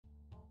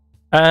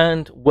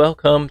and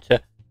welcome to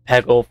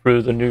Peggle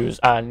Through the News,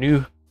 our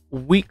new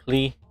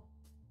weekly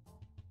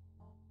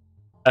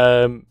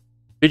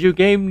video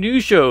game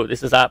news show.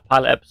 This is our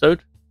pilot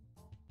episode,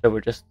 so we're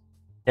just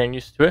getting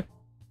used to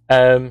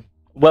it.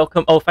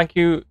 Welcome. Oh, thank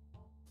you.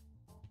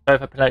 Sorry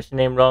if I pronounced your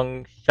name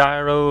wrong.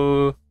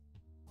 Shiro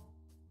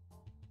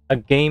a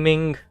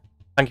Gaming.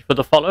 Thank you for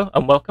the follow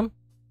and welcome.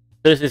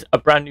 This is a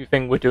brand new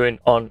thing we're doing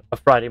on a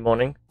Friday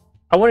morning.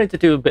 I wanted to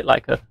do a bit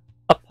like a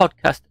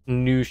podcast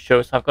news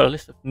show, so I've got a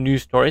list of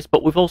news stories,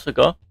 but we've also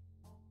got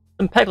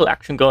some Peggle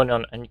action going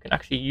on, and you can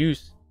actually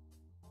use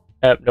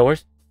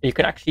you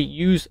can actually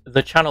use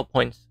the channel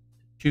points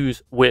to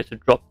choose where to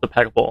drop the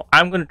Peggle ball.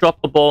 I'm going to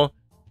drop the ball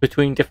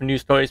between different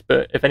news stories,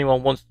 but if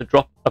anyone wants to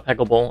drop a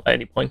Peggle ball at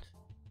any point,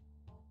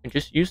 you can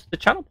just use the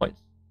channel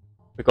points.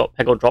 We've got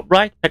Peggle drop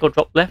right, Peggle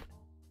drop left,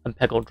 and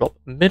Peggle drop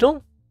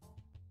middle.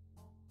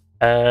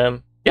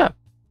 Yeah.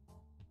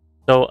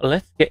 So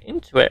let's get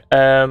into it.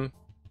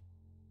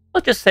 I'll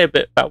just say a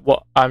bit about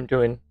what I'm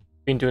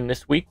been doing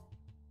this week.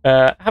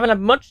 Haven't had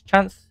much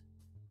chance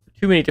for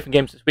too many different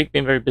games this week.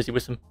 Been very busy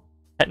with some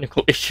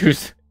technical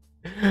issues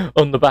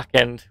on the back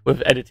end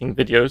with editing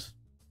videos,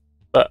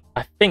 but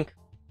I think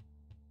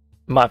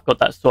I might have got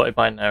that sorted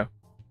by now.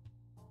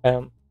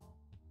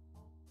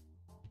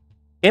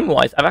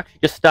 Game-wise, I've actually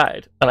just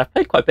started, and I've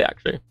played quite a bit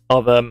actually,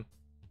 of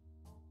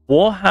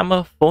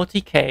Warhammer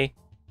 40k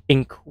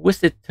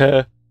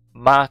Inquisitor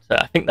Martyr.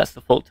 I think that's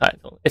the full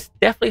title. It's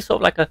definitely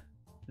sort of like a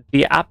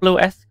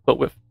Diablo-esque, but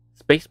with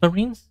Space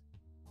Marines.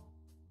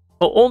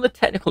 For all the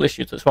technical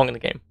issues that's wrong in the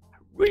game,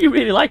 I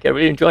really like it. I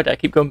really enjoyed it. I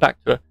keep going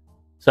back to it.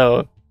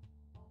 So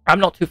I'm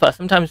not too fast.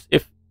 Sometimes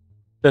if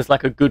there's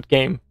like a good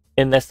game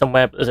in there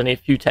somewhere, but there's only a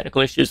few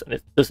technical issues and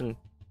it doesn't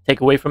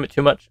take away from it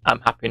too much,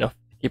 I'm happy enough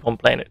to keep on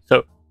playing it.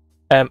 So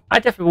I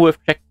definitely worth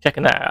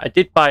checking that out. I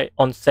did buy it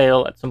on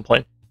sale at some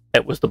point.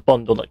 It was the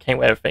bundle that came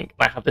with everything.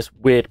 And I have this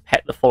weird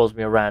pet that follows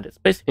me around. It's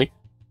basically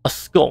a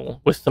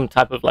skull with some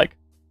type of like,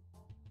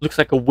 looks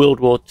like a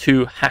World War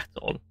II hat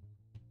on,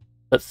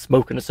 that's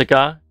smoking a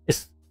cigar.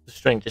 It's the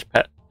strangest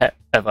pet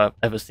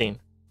ever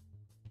seen.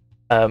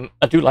 I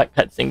do like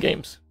pets in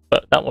games,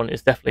 but that one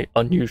is definitely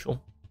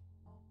unusual.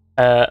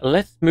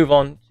 Let's move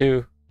on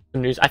to the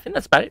news. I think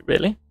that's about it,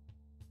 really.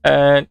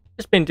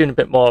 Just been doing a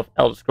bit more of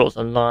Elder Scrolls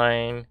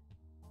Online.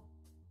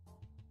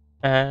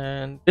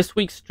 And this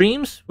week's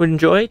streams were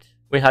enjoyed.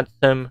 We had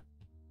some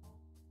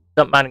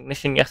Stuntman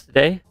Ignition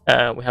yesterday.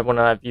 We had one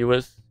of our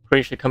viewers,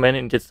 Croatia, come in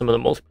and did some of the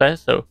multiplayer,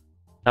 so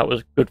that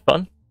was good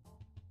fun.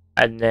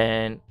 And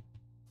then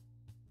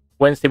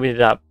Wednesday we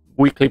did our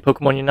weekly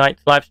Pokemon Unite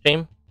live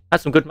stream.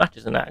 Had some good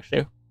matches in that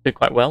actually. Did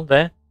quite well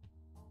there.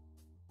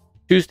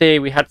 Tuesday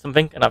we had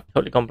something and I've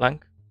totally gone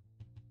blank.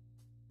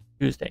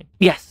 Tuesday.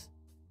 Yes!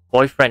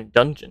 Boyfriend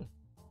Dungeon.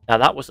 Now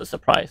that was a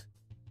surprise.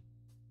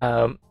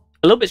 A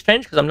little bit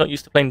strange because I'm not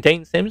used to playing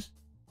dating sims,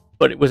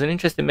 but it was an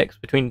interesting mix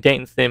between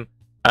dating sim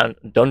and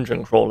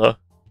dungeon crawler.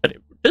 But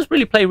it does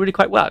really play really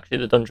quite well actually,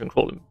 the dungeon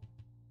crawling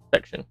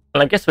section.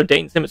 And I guess for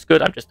dating sim it's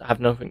good. I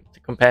have nothing to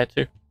compare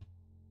to.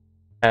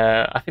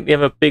 I think the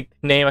other big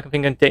name I can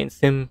think of dating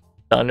sim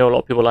that I know a lot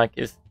of people like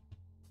is,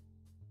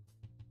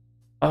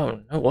 oh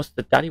no, what's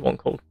the daddy one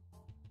called?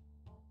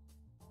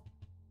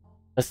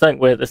 There's something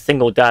where the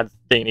single dads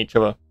dating each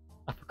other.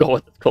 I forgot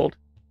what it's called.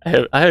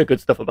 I heard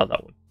good stuff about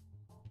that one.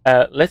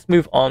 Let's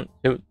move on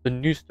to the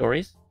news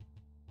stories.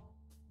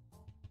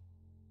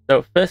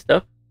 So first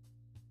up,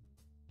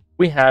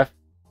 we have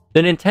the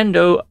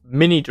Nintendo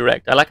Mini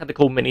Direct. I like how they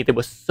call Mini. There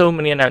were so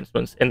many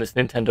announcements in this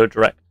Nintendo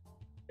Direct.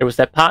 It was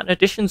their partner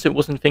edition, so it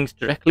wasn't things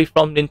directly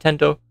from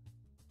Nintendo,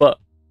 but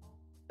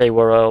they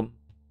were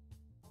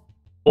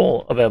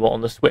all available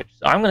on the Switch.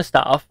 So I'm going to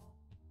start off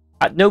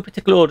at no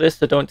particular order,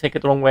 so don't take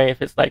it the wrong way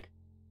if it's like,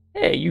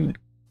 hey, you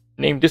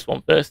named this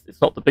one first.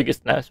 It's not the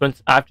biggest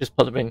announcement. I've just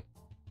put them in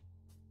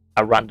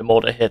a random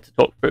order here to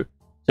talk through.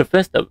 So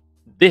first up,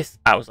 this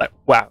I was like,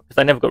 wow, because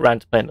I never got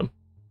around to playing them.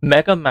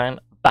 Mega Man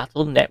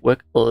Battle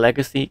Network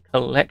Legacy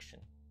Collection.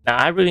 Now,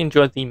 I really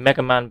enjoyed the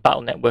Mega Man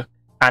Battle Network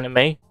anime.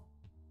 It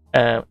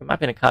might have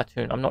been a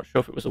cartoon. I'm not sure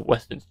if it was a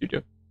Western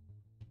studio.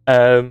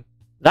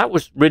 That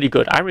was really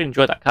good. I really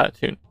enjoyed that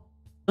cartoon.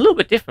 A little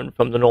bit different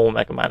from the normal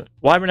Mega Man.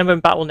 What I remember in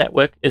Battle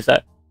Network is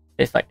that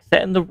it's like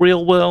set in the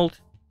real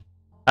world.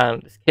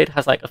 And this kid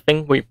has like a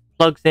thing where he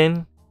plugs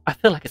in. I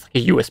feel like it's like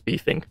a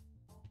USB thing.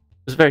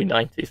 It was very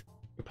 90s.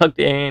 He plugged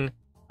it in,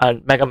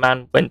 and Mega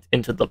Man went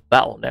into the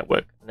Battle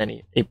Network, and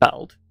then he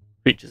battled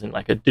creatures in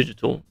like a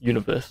digital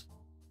universe.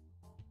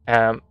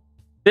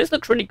 This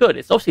looks really good.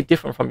 It's obviously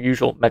different from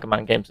usual Mega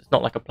Man games. It's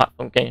not like a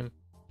platform game.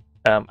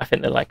 I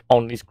think they're like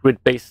on these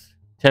grid-based,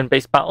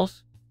 turn-based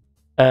battles.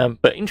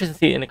 But interesting to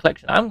see it in the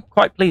collection. I'm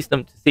quite pleased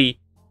to see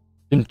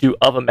them do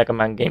other Mega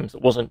Man games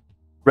that wasn't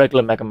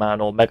regular Mega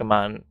Man or Mega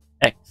Man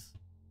X.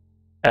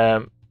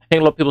 I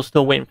think a lot of people are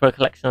still waiting for a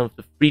collection of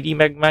the 3D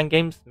Mega Man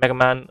games, Mega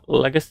Man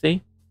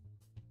Legacy.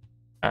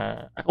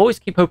 I always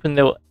keep hoping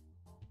they'll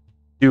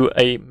do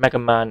a Mega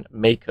Man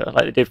Maker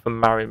like they did for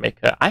Mario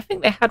Maker. I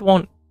think they had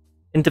one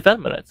in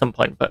development at some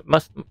point, but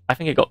I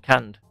think it got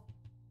canned,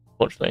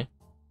 unfortunately.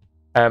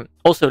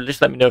 Also,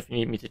 just let me know if you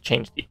need me to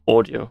change the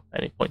audio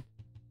at any point.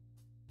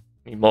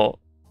 Need more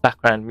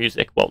background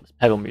music, well, this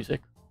Peggle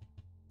music,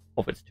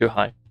 or if it's too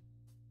high.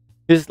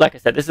 This is, like I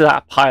said, this is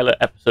our pilot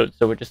episode,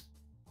 so we're just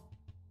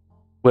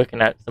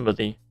working out some of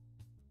the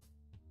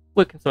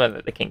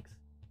kinks.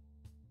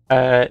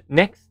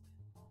 Next,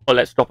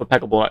 let's drop a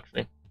Peggle ball.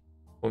 Actually,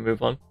 we'll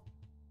move on.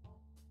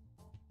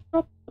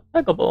 Drop the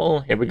Peggle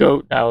ball. Here we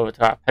go. Now over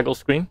to our Peggle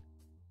screen.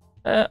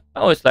 I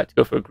always like to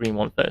go for a green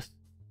one first.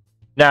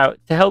 Now,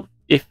 to help,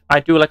 if I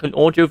do like an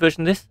audio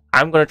version of this,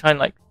 I'm going to try and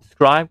like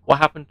describe what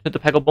happened to the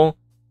Peggle ball.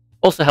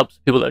 Also helps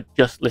people that are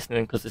just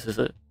listening, because this is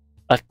a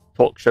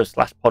talk show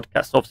 /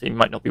 podcast. So obviously, you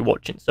might not be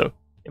watching, so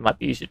it might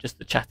be easier just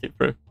to chat it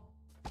through.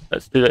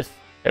 Let's do this.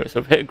 Okay, so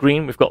we've hit a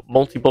green. We've got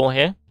multi-ball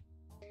here.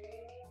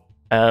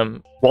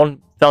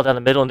 One fell down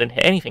the middle and didn't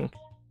hit anything.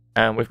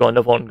 And we've got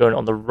another one going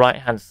on the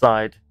right-hand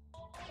side.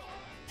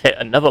 Hit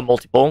another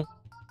multi-ball.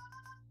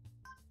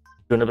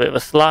 Doing a bit of a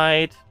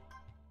slide.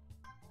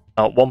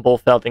 One ball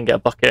fell, didn't get a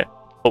bucket.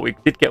 But we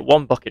did get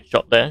one bucket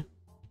shot there.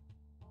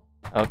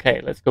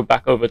 Okay, let's go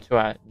back over to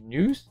our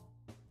news.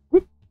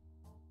 Whoop.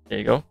 There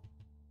you go.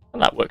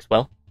 And that works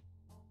well.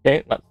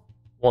 Okay, that's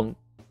one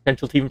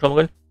potential team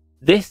problem.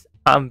 This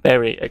I'm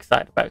very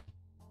excited about.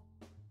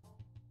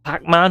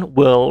 Pac-Man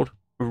World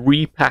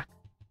Repack.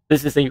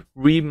 This is a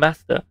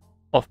remaster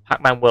of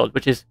Pac-Man World,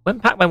 which is when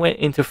Pac-Man went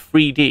into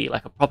 3D,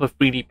 like a proper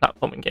 3D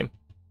platforming game.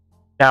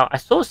 Now, I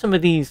saw some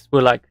of these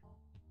were like,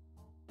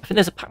 I think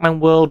there's a Pac-Man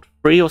World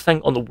 3 or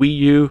something on the Wii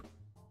U,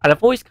 and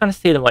I've always kind of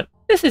seen them like,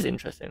 this is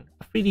interesting.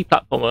 A 3D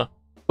platformer,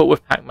 but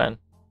with Pac-Man.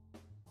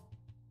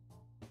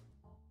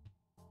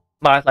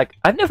 But like,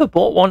 I've never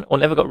bought one or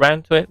never got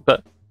around to it,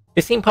 but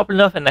it seemed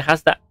popular enough, and it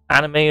has that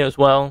anime as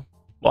well.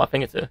 Well, I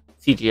think it's a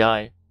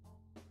CGI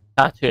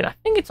cartoon. I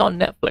think it's on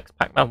Netflix,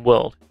 Pac-Man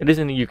World. It is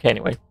in the UK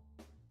anyway. And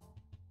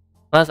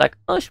I was like,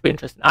 oh, it should be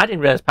interesting. I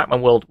didn't realize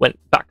Pac-Man World went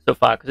back so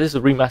far, because this is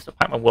a remaster of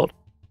Pac-Man World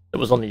that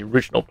was on the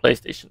original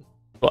PlayStation,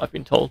 what I've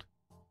been told.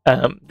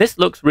 This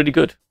looks really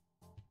good.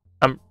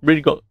 I'm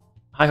really got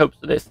high hopes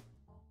for this.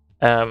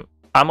 I'm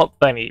up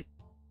for any.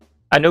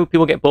 I know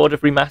people get bored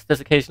of remasters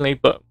occasionally,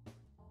 but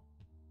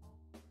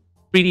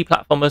 3D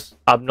platformers,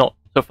 I'm not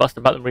so fussed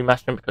about them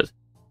remastering, because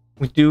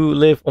we do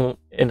live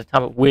in a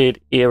type of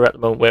weird era at the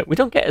moment where we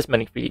don't get as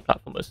many 3D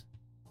platformers.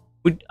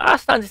 We are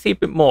starting to see a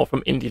bit more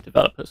from indie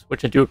developers,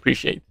 which I do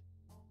appreciate.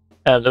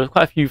 There were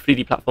quite a few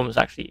 3D platformers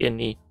actually in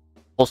the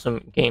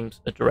Awesome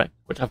Games Direct,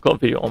 which I've got a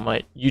video on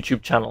my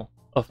YouTube channel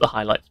of the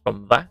highlights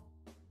from that.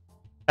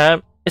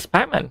 It's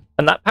Pac-Man,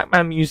 and that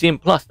Pac-Man Museum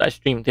Plus that I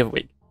streamed the other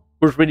week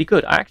was really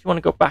good. I actually want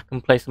to go back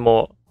and play some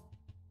more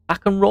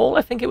Pac and Roll,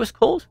 I think it was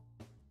called.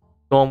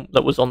 The one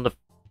that was on the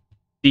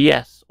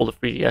DS or the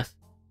 3DS,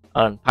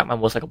 and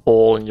Pac-Man was like a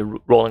ball and you're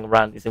rolling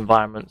around these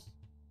environments.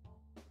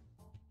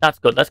 That's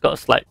good. That's got a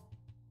slight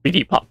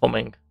 3D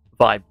platforming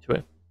vibe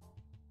to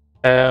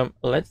it.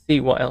 Let's see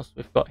what else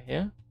we've got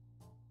here.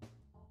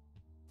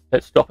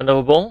 Let's drop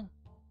another ball,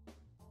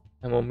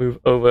 and we'll move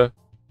over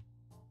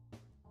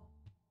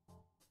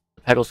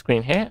the Peggle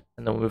screen here,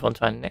 and then we'll move on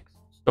to our next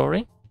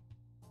story.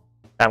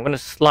 Now I'm going to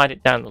slide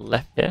it down the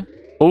left here.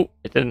 Oh,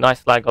 it did a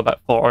nice slide, got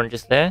about 4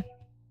 oranges there.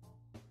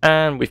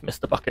 And we've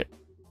missed the bucket.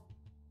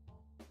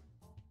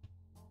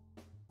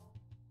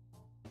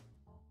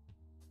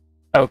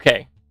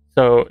 Okay,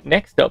 so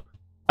next up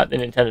at the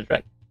Nintendo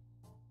Direct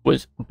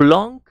was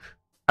Blanc.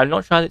 I'm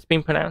not sure how it's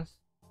been pronounced.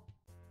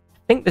 I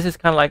think this is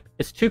kind of like,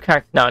 it's 2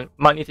 characters now, and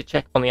might need to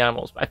check on the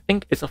animals, but I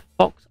think it's a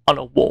fox on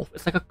a wolf.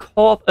 It's like a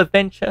co-op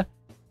adventure.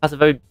 Has a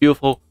very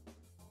beautiful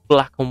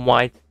black and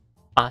white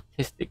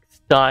artistic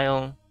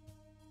style.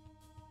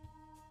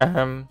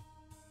 Yeah,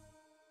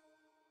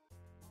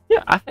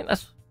 I think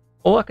that's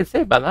all I could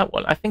say about that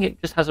one. I think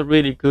it just has a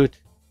really good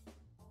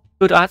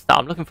art style.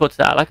 I'm looking forward to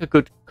that. I like a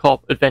good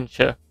co-op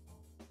adventure.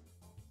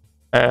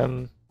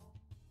 Yeah.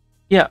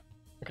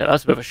 Okay,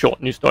 that's a bit of a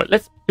short news story.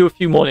 Let's do a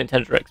few more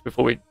Nintendo Directs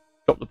before we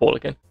drop the ball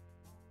again.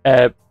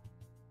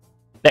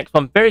 Next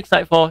one, very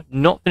excited for.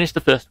 Not finished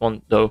the first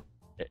one, though.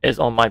 It is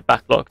on my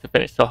backlog to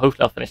finish, so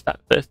hopefully I'll finish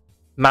that first.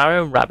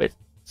 Mario & Rabbids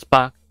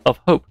Spark of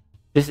Hope.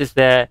 This is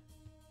their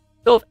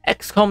sort of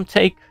XCOM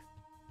take.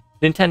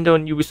 Nintendo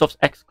and Ubisoft's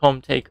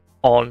XCOM take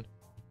on...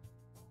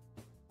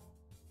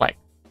 Like,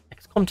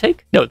 XCOM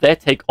take? No, their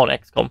take on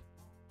XCOM.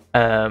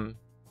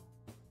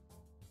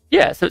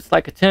 Yeah, so it's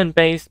like a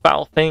turn-based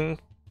battle thing.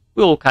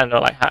 We all kind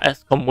of like how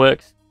XCOM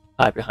works.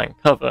 Hide behind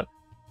cover.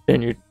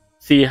 Then you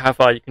see how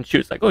far you can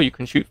shoot. It's like, oh, you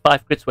can shoot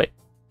 5 crits away.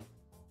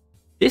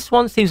 This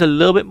one seems a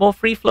little bit more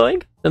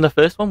free-flowing than the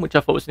first one, which I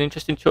thought was an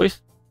interesting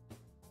choice.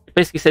 It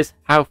basically says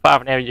how far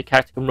of an area your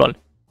character can run,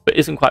 but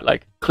isn't quite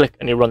like click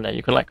and you run there.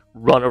 You can like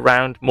run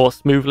around more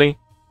smoothly.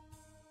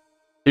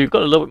 So you've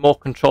got a little bit more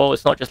control.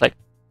 It's not just like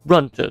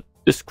run to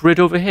this grid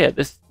over here,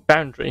 this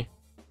boundary.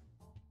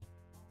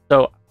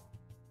 So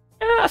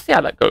yeah, I'll see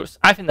how that goes.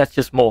 I think that's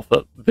just more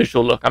for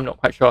visual look. I'm not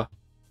quite sure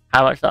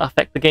how much that'll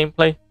affect the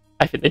gameplay.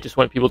 I think they just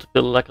want people to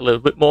feel like a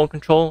little bit more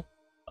control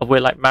of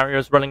where like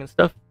Mario's running and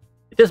stuff.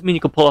 It does mean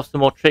you can pull off some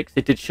more tricks.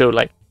 It did show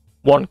like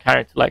one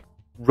character like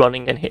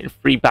running and hitting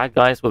 3 bad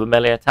guys with a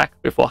melee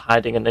attack before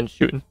hiding and then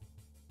shooting.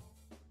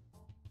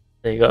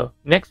 There you go.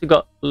 Next we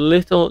got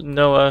Little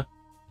Noah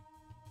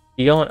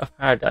Beyond of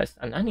Paradise,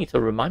 and I need to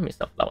remind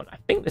myself of that one. I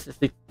think this is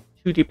the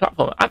 2D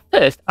platform. At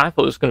first, I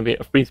thought it was going to be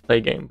a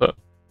free-to-play game, but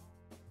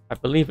I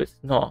believe it's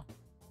not.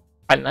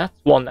 And that's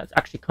one that's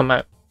actually come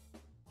out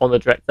on the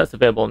Direct. That's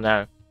available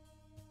now.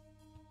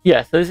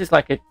 Yeah, so this is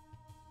like a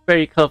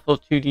very colourful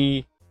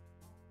 2D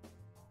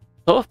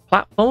sort of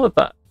platformer,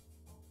 but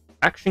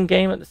action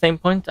game at the same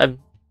point.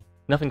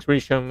 Nothing's really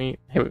showing me.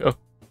 Here we go.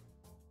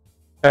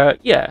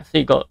 Yeah, so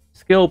you got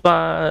skill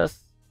bars.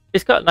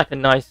 It's got like a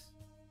nice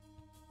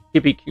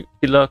chibi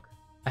cutesy look.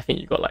 I think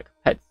you got like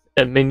pets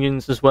and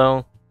minions as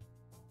well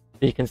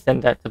that you can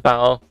send out to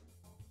battle.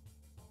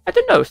 I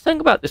don't know,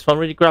 something about this one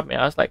really grabbed me.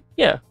 I was like,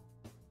 yeah,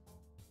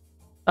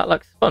 that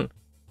looks fun.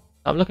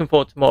 I'm looking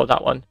forward to more of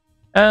that one.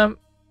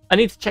 I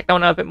need to check that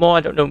one out a bit more.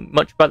 I don't know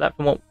much about that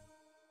from what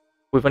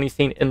we've only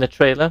seen in the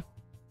trailer.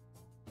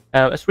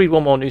 Let's read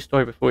one more news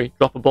story before we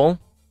drop a ball.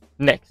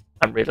 Next,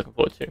 I'm really looking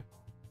forward to.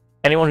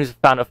 Anyone who's a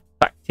fan of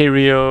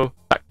Factorio,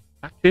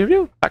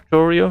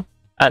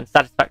 and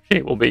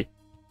Satisfactory will be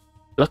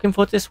looking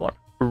forward to this one.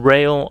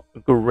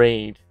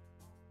 Railgrade.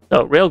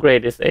 So,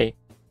 Railgrade is a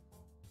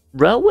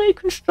railway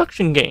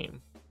construction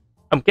game.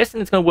 I'm guessing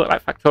it's going to work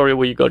like Factorio,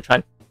 where you go try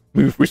and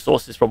move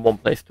resources from one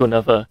place to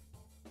another.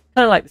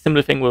 Kind of like the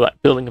similar thing with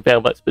like building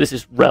conveyor belts, but this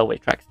is railway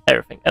tracks,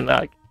 everything. And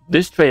like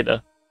this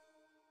trailer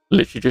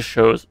literally just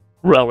shows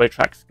railway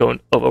tracks going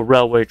over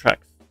railway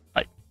tracks.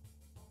 Like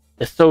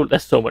there's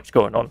so much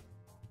going on.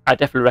 I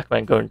definitely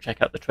recommend going and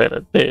check out the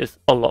trailer. There's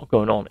a lot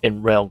going on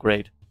in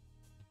Railgrade.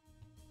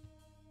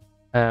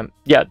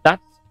 Yeah,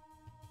 that's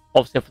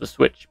obviously for the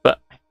Switch,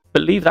 but I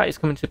believe that is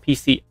coming to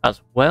PC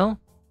as well.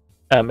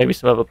 Maybe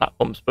some other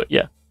platforms, but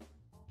yeah,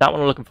 that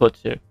one I'm looking forward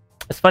to.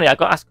 It's funny, I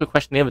got asked a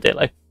question the other day,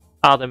 like,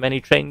 are there many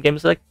train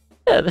games? Like,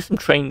 yeah, there's some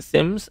train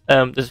sims.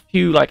 There's a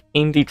few like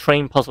indie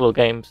train puzzle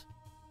games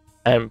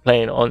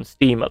playing on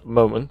Steam at the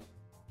moment.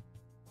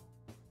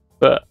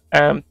 But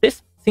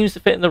this seems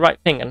to fit in the right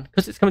thing, and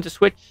because it's coming to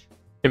Switch,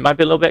 it might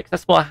be a little bit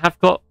accessible. I have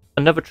got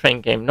another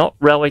train game, not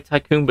Railway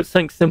Tycoon, but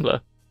something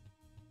similar.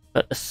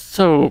 But it's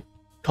so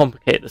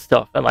complicated, the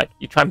stuff, and like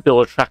you try and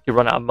build a track, you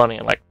run out of money,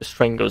 and like the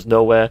string goes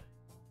nowhere.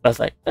 And I was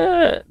like,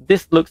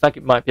 this looks like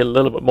it might be a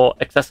little bit more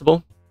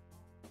accessible.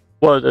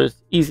 One of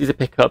those easy to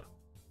pick up,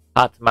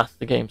 hard to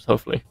master games,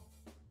 hopefully.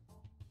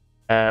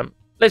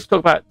 Let's talk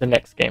about the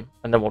next game,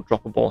 and then we'll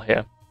drop a ball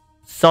here.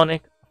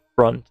 Sonic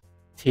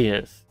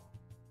Frontiers.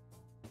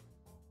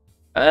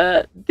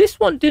 This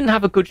one didn't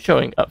have a good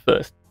showing at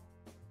first.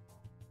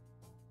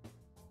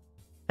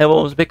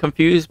 Everyone was a bit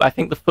confused, but I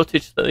think the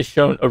footage that they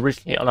shown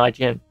originally on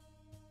IGN,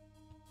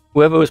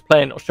 whoever was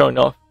playing or showing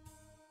off,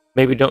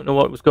 maybe don't know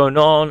what was going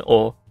on,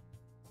 or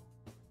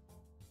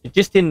it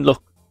just didn't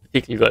look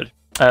particularly good.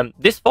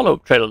 This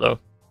follow-up trailer, though,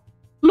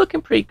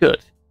 looking pretty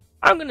good.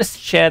 I'm going to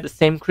share the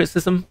same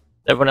criticism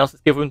everyone else is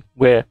given,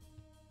 where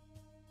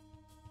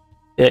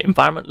the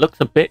environment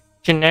looks a bit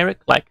generic,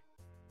 like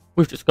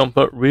we've just gone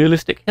for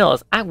realistic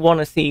hills. I want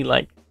to see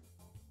like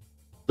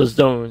the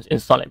zones in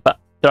Sonic, but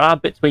there are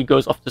bits where he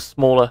goes off to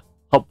smaller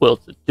hub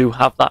worlds that do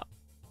have that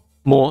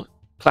more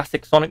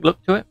classic Sonic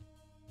look to it.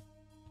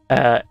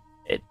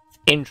 It's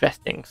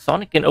interesting.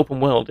 Sonic in open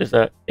world is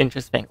an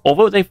interesting thing,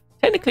 although they've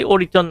technically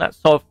already done that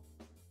sort of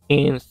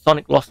in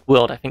Sonic Lost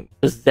World. I think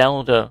the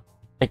Zelda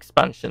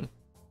expansion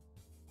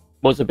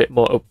was a bit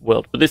more open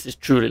world, but this is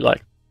truly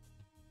like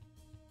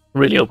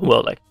really open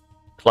world, like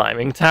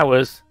climbing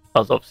towers.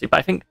 That was obviously, but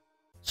I think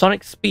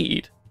Sonic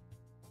Speed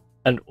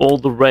and all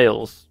the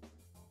rails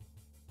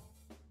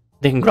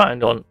they can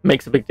grind on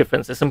makes a big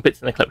difference. There's some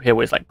bits in the clip here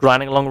where it's like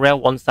grinding along rail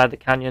one side of the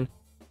canyon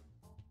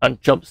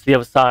and jumps to the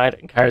other side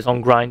and carries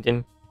on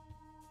grinding.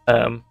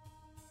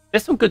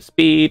 There's some good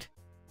speed.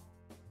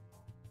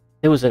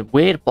 There was a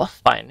weird boss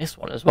fight in this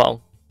one as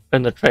well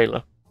in the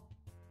trailer.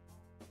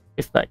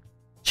 It's like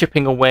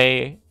chipping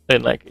away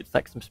and like it's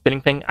like some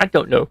spinning thing. I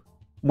don't know.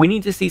 We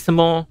need to see some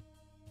more.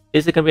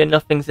 Is there going to be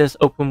enough things in this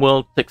open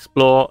world to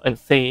explore and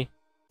see?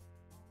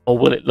 Or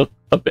will it look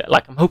a bit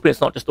like, I'm hoping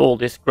it's not just all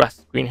this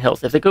grass, green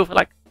hills. If they go for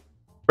like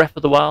Breath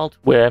of the Wild,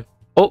 where,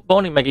 oh,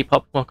 morning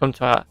Meggie.Pop, welcome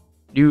to our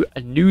new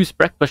news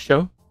breakfast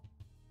show.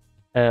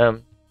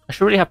 I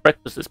should really have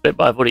breakfast this bit,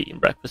 but I've already eaten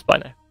breakfast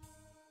by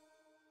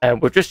now.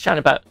 We're just chatting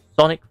about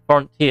Sonic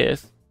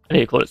Frontiers. I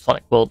need to call it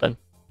Sonic World then.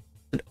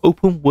 It's an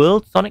open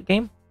world Sonic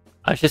game.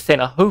 I was just saying,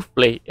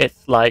 hopefully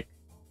it's like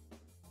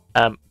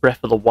Breath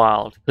of the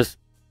Wild, because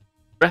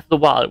Breath of the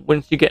Wild,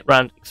 once you get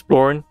around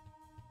exploring,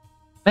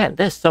 man,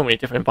 there's so many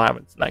different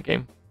environments in that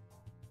game.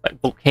 Like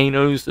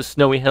volcanoes, the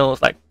snowy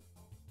hills. Like,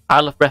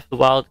 I love Breath of the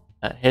Wild.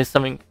 Here's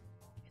something.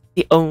 It's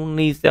the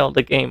only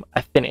Zelda game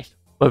I finished.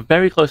 We're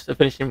very close to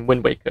finishing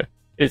Wind Waker.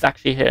 It is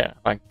actually here.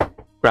 If I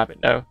grab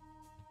it now,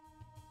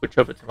 switch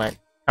over to my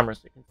camera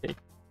so you can see.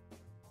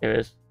 Here it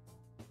is.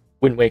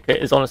 Wind Waker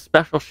is on a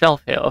special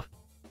shelf here of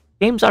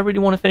games I really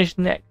want to finish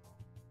next.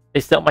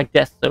 They sit on my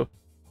desk so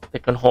they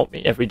can haunt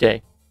me every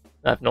day.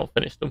 I've not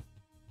finished them.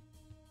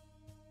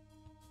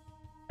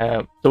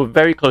 So we're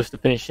very close to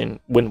finishing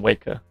Wind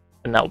Waker,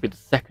 and that will be the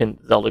second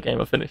Zelda game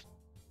I finished.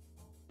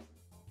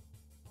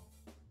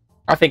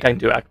 I think I can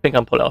do it. I think I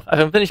can pull it off. I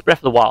can finish Breath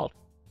of the Wild.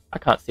 I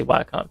can't see why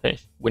I can't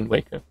finish Wind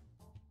Waker.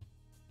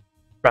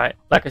 Right,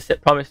 like I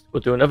said, promised,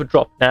 we'll do another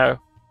drop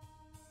now,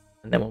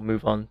 and then we'll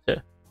move on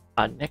to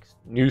our next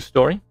news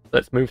story.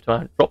 Let's move to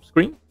our drop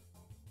screen.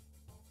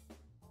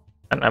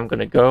 And I'm going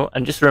to go,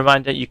 and just a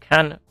reminder, you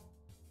can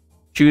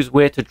choose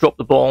where to drop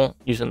the ball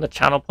using the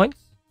channel points.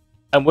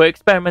 And we're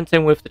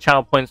experimenting with the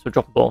channel points for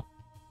drop the ball.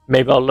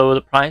 Maybe I'll lower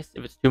the price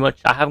if it's too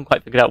much. I haven't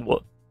quite figured out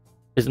what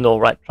is an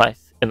alright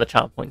price in the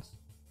channel points.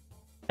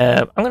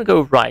 I'm going to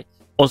go right.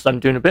 Also, I'm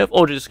doing a bit of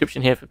audio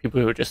description here for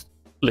people who are just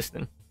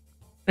listening. I'm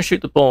going to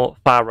shoot the ball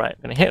far right.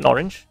 I'm going to hit an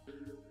orange.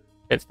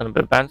 It's done a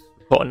bit of bounce.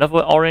 Put another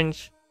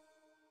orange.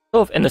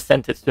 Sort of in the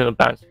center, it's doing a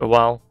bounce for a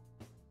while.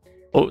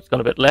 Oh, it's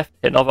gone a bit left.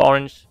 Hit another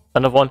orange.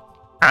 Another one.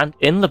 And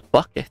in the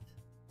bucket.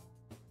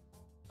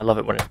 I love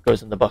it when it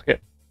goes in the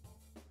bucket.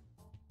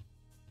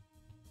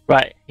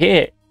 Right,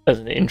 here is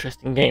an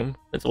interesting game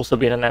that's also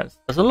been announced.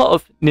 There's a lot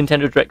of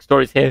Nintendo Direct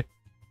stories here.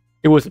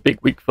 It was a big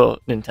week for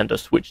Nintendo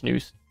Switch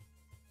news.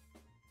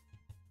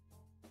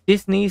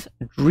 Disney's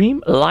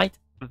Dreamlight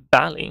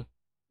Valley.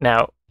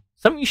 Now,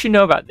 something you should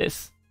know about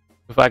this,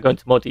 before I go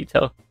into more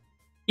detail.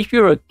 If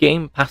you're a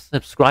Game Pass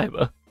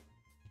subscriber,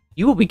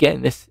 you will be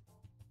getting this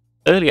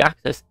early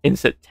access in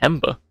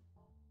September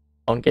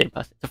on Game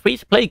Pass. It's a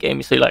free-to-play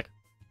game, so you're like,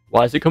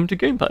 why is it coming to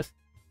Game Pass?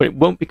 But it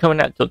won't be coming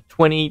out until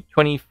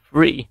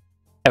 2023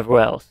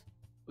 everywhere else.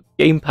 But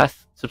Game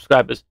Pass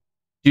subscribers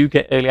do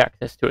get early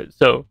access to it.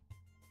 So,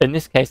 in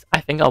this case,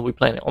 I think I'll be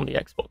playing it on the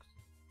Xbox.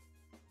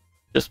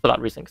 Just for that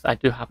reason, because I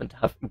do happen to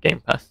have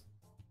Game Pass.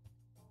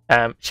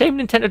 Shame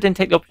Nintendo didn't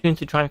take the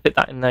opportunity to try and fit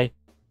that in a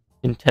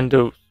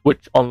Nintendo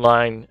Switch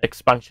Online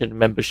expansion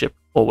membership,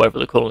 or whatever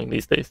they're calling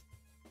these days.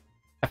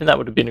 I think that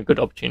would have been a good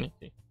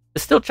opportunity.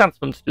 There's still a chance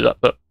for them to do that,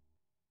 but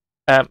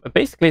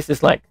basically it's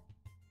just like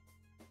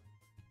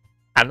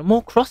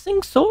Animal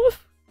Crossing, sort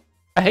of?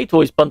 I hate to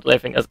always bundle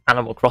everything as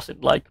Animal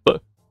Crossing-like,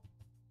 but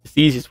it's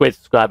the easiest way to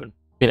describe it.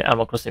 Being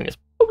Animal Crossing is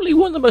probably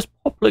one of the most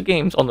popular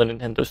games on the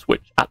Nintendo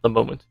Switch at the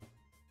moment.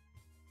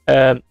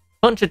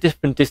 Bunch of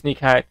different Disney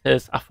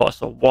characters. I thought I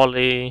saw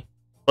Wally,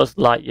 Buzz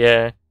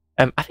Lightyear.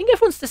 I think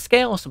everyone's to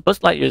scale, so Buzz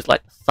Lightyear is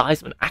like the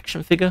size of an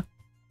action figure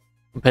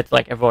compared to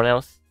like everyone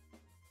else.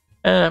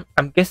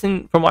 I'm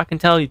guessing, from what I can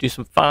tell, you do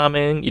some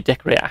farming, you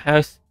decorate a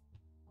house.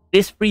 It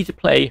is free to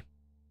play,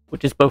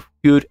 which is both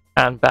good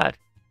and bad.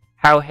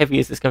 How heavy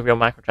is this going to be on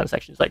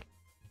microtransactions? Like,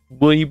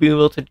 will you be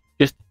able to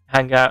just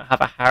hang out, have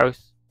a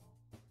house,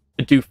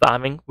 to do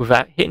farming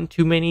without hitting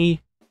too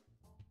many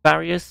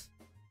barriers?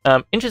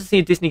 Interested to see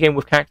a Disney game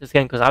with characters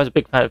again, because I was a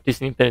big fan of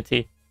Disney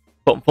Infinity,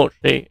 but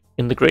unfortunately,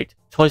 in the great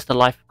Toys to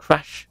Life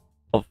crash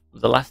of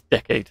the last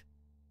decade,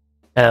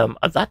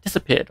 that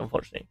disappeared,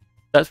 unfortunately.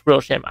 That's a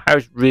real shame. I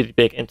was really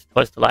big into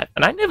Toys to Life,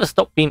 and I never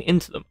stopped being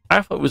into them.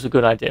 I thought it was a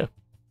good idea.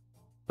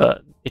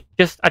 But it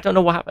just, I don't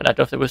know what happened. I don't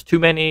know if there was too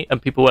many, and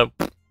people went,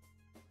 pfft.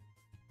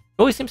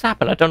 It always seems to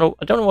happen. I don't know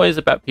what it is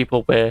about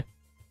people where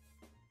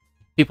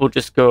people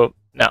just go,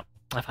 no,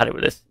 I've had it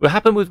with this. What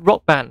happened with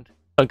Rock Band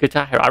and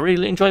Guitar Hero? I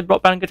really enjoyed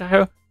Rock Band and Guitar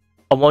Hero.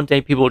 And one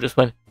day people just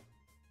went,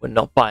 we're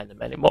not buying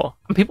them anymore.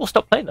 And people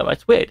stopped playing them.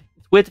 It's weird.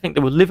 It's weird to think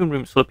there were living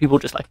rooms full of people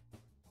just like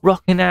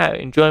rocking out,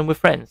 enjoying with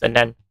friends. And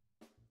then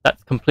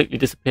that's completely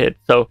disappeared.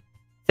 So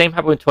same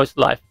happened with Toys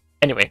to Life.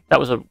 Anyway, that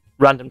was a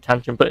random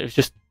tangent, but it was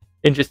just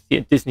interesting to see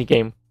a Disney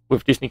game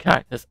with Disney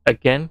characters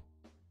again.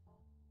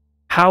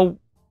 How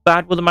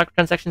bad will the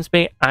microtransactions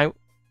be? Are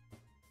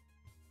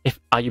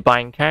you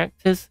buying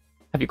characters?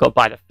 Have you got to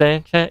buy the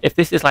furniture? If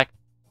this is like,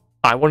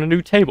 I want a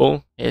new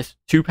table, it's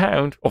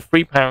 £2 or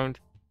 £3,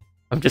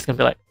 I'm just gonna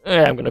be like,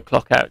 I'm gonna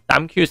clock out.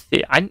 I'm curious to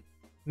see.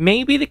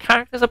 Maybe the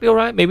characters will be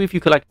alright. Maybe if you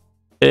could like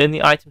earn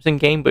the items in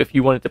game, but if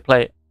you wanted to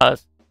play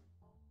as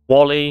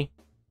Wally,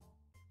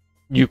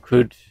 you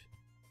could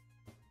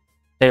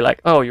say like,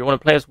 oh, you want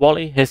to play as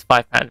Wally? Here's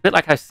 £5. A bit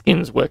like how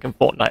skins work in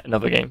Fortnite and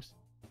other games.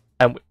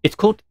 It's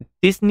called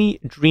Disney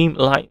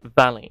Dreamlight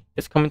Valley.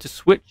 It's coming to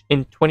Switch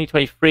in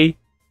 2023,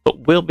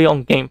 but will be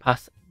on Game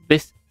Pass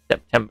this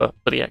September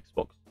for the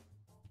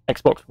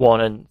Xbox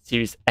One and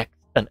Series X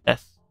and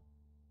S.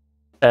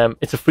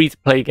 It's a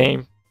free-to-play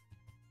game.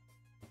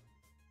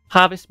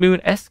 Harvest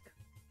Moon-esque.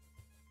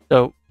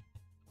 So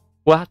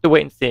we'll have to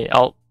wait and see.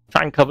 I'll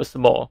try and cover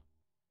some more.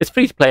 It's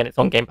free-to-play and it's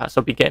on Game Pass,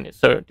 so I'll be getting it.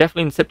 So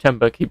definitely in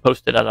September, keep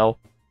posted and I'll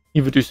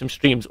either do some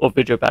streams or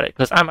video about it,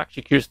 because I'm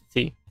actually curious to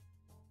see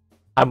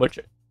how much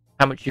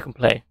you can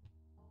play.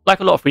 Like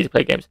a lot of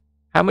free-to-play games,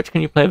 how much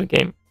can you play the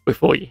game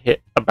before you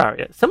hit a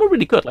barrier? Some are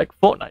really good, like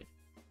Fortnite.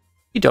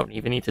 You don't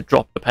even need to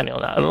drop a penny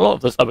on that. And a lot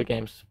of those other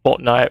games,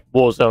 Fortnite,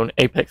 Warzone,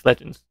 Apex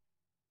Legends,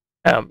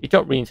 you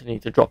don't really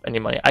need to drop any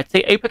money. I'd say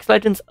Apex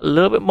Legends a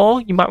little bit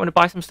more. You might want to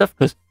buy some stuff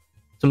because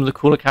some of the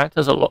cooler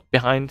characters are a lot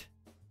behind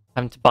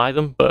having to buy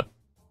them, but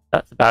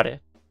that's about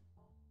it.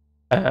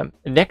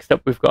 Next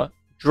up, we've got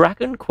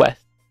Dragon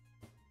Quest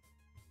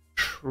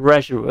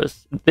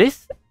Treasurers.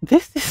 This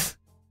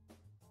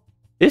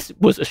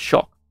was a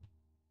shock.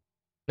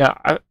 Now,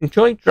 I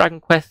enjoyed Dragon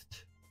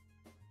Quest,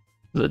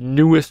 the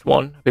newest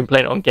one. I've been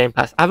playing it on Game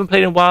Pass. I haven't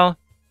played in a while.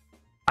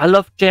 I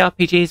love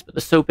JRPGs, but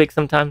they're so big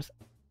sometimes.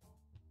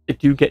 They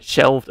do get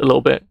shelved a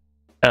little bit.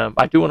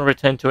 I do want to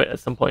return to it at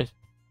some point.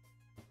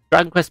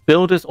 Dragon Quest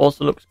Builders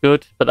also looks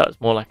good, but that was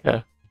more like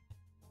a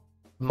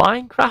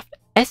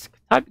Minecraft-esque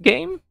type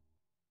game.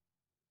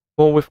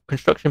 More with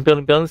construction,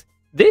 building buildings.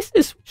 This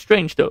is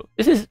strange though.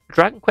 This is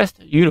Dragon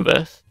Quest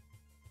Universe,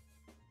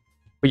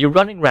 where you're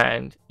running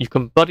around. You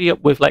can buddy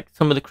up with like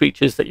some of the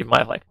creatures that you might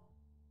have like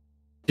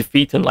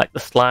defeated, like the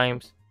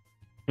slimes,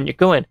 and you're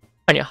going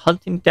and you're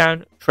hunting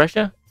down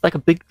treasure. It's like a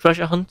big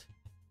treasure hunt.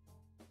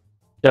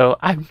 So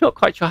I'm not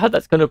quite sure how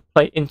that's going to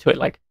play into it.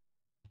 Like,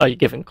 are you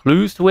given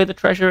clues to where the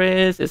treasure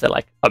is? Is it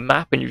like a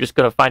map and you're just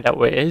going to find out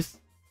where it is?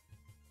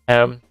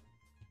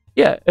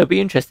 Yeah, it'll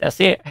be interesting. I'll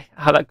see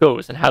how that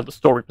goes and how the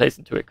story plays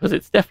into it, because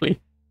it's definitely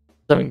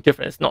something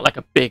different. It's not like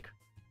a big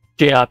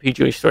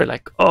JRPG story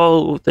like,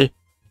 oh, the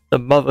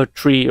mother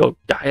tree or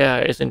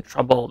Gaia is in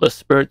trouble, the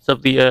spirits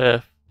of the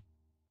earth,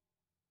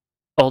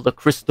 all the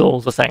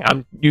crystals are saying.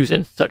 I'm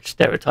using such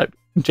stereotype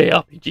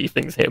JRPG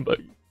things here, but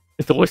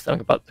it's always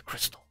something about the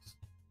crystals.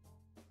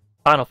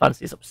 Final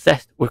Fantasy is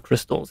obsessed with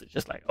crystals. It's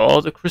just like, oh,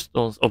 the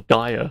crystals of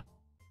Gaia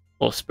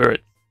or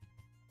spirits.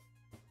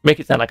 Make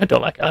it sound like I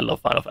don't like it. I love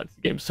Final Fantasy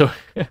games, so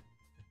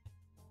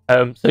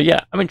so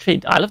yeah, I'm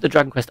intrigued. I love the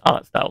Dragon Quest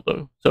art style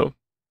though, so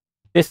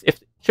this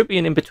should be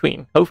an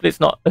in-between. Hopefully it's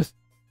not as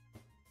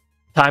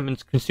time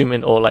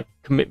consuming or like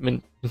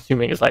commitment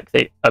consuming as like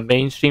say a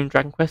mainstream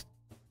Dragon Quest,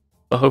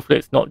 but hopefully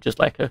it's not just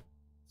like a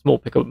small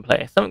pick up and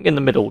play. Something in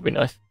the middle would be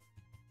nice.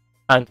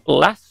 And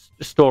last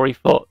story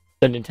for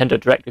the Nintendo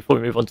Direct before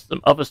we move on to some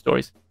other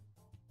stories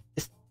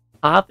is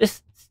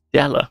Harvest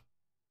Stella.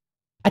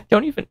 I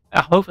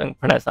hope I can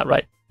pronounce that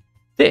right.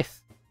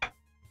 This,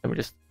 let me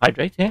just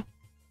hydrate here.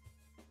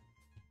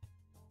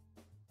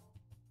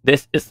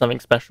 This is something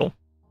special.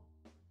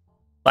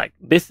 Like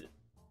this,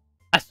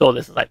 I saw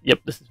this, like,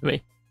 yep, this is for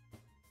me.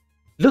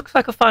 Looks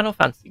like a Final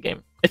Fantasy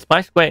game. It's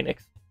by Square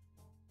Enix.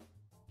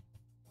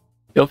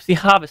 You're obviously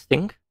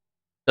harvesting,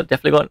 so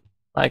definitely got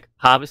like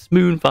Harvest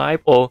Moon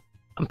vibe, or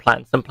I'm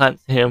planting some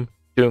plants here,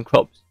 doing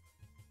crops.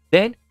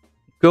 Then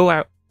go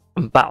out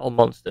and battle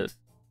monsters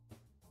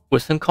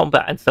with some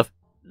combat and stuff.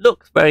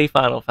 Looks very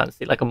Final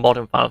Fantasy, like a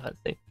modern Final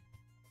Fantasy.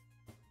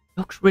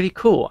 Looks really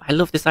cool. I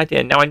love this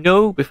idea. Now I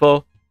know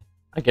before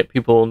I get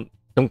people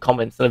some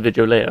comments on a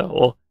video later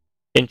or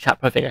in chat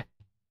profile,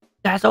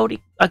 there's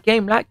already a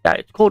game like that.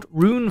 It's called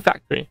Rune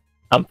Factory.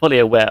 I'm fully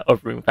aware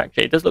of Rune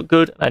Factory. It does look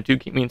good, and I do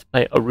keep meaning to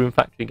play a Rune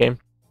Factory game.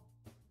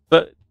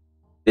 But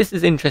this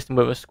is interesting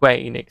with a Square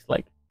Enix,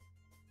 like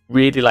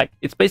really like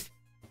it's basically.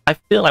 I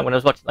feel like when I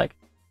was watching, like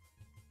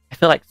I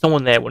feel like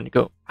someone there wanted to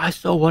go, I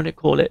so want to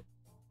call it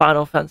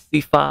Final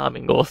Fantasy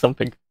Farming or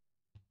something.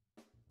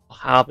 Or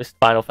Harvest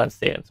Final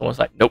Fantasy, and someone's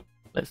like, nope,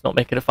 let's not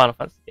make it a Final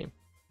Fantasy game.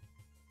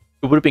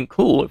 It would have been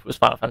cool if it was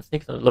Final Fantasy,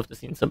 because I'd love to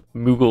see some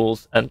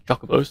Moogles and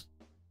Chocobos.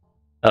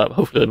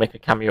 Hopefully they'll make a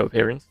cameo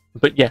appearance.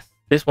 But yes,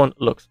 this one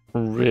looks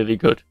really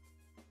good.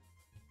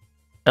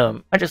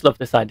 I just love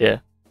this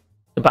idea.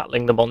 The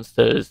battling the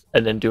monsters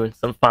and then doing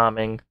some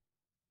farming.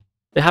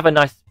 They have a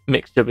nice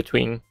mixture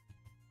between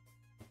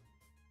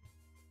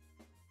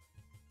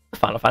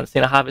Final Fantasy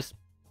and a Harvest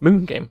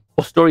Moon game.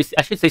 Or stories,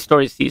 I should say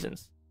Story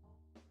Seasons.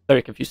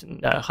 Very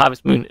confusing.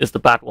 Harvest Moon is the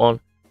bad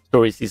one.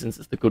 Story Seasons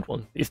is the good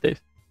one these days.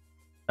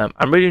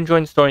 I'm really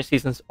enjoying Story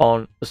Seasons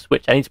on the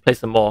Switch. I need to play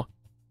some more.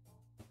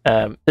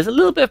 There's a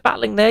little bit of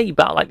battling there. You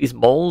battle like these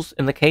moles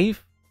in the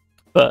cave,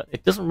 but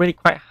it doesn't really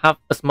quite have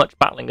as much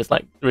battling as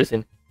like there is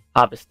in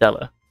Harvest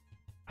Stella.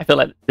 I feel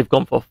like they've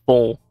gone for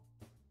full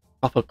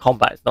proper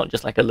combat. It's not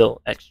just like a little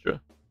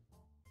extra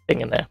thing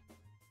in there.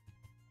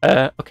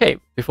 Okay,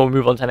 before we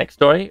move on to the next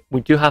story,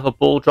 we do have a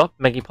ball drop.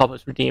 Meggie.Pop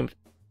has redeemed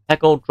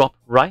Peggle drop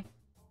right.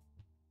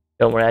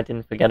 Don't worry, I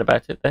didn't forget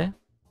about it there.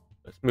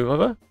 Let's move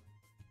over.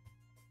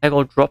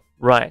 Peggle drop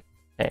right.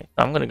 Okay,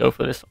 so I'm going to go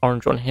for this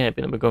orange one here,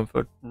 but then we're going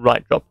for a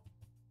right drop.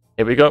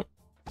 Here we go.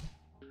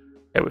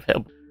 Okay, we've hit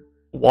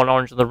one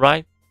orange on the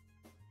right.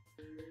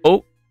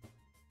 Oh.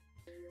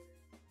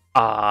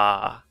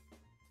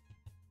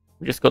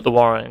 We just got the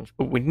orange,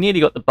 but we nearly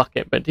got the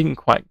bucket, but it didn't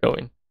quite go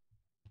in.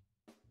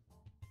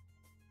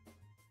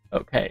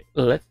 Okay,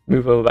 let's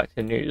move over back to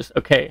the news.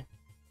 Okay,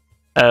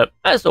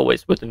 as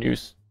always with the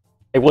news,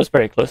 it was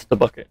very close to the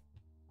bucket.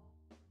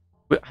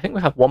 I think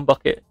we have one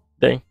bucket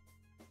today.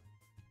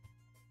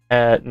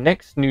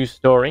 Next news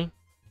story.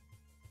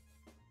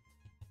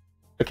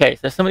 Okay,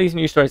 so some of these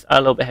news stories are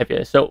a little bit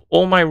heavier. So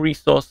all my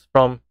source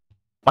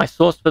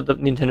for the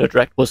Nintendo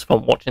Direct was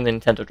from watching the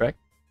Nintendo Direct.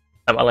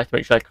 I like to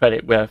make sure I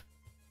credit where I've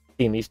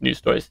seen these news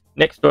stories.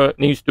 Next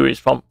news story is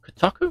from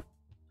Kotaku.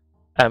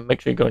 Make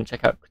sure you go and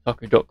check out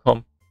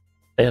Kotaku.com.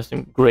 They have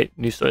some great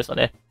news stories on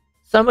there.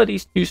 Some of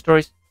these news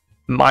stories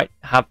might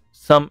have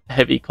some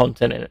heavy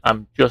content in it.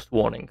 I'm just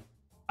warning.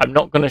 I'm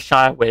not going to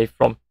shy away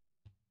from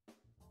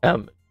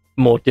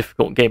more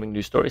difficult gaming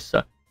news stories.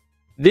 So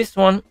this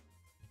one,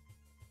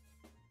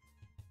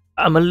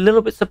 I'm a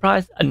little bit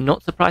surprised and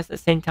not surprised at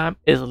the same time.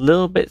 It's a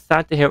little bit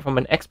sad to hear it from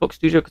an Xbox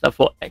studio because I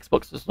thought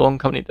Xbox was one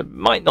company that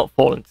might not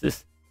fall into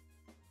this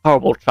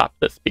horrible trap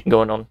that's been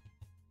going on.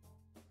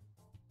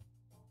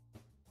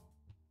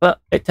 But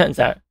it turns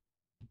out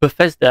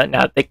Bethesda,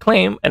 now they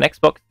claim, an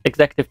Xbox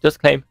executive does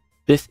claim,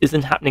 this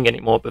isn't happening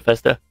anymore,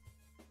 Bethesda.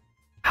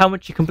 How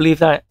much you can believe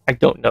that, I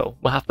don't know.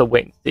 We'll have to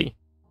wait and see.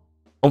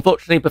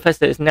 Unfortunately,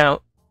 Bethesda is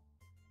now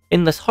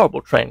in this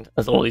horrible trend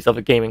as all these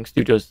other gaming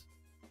studios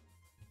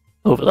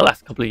over the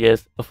last couple of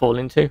years have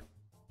fallen into.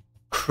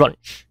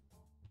 Crunch.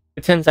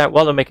 It turns out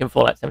while they're making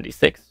Fallout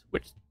 76,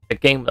 which is a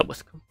game that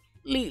was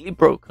completely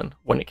broken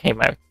when it came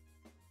out,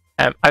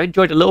 I've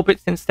enjoyed a little bit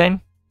since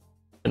then,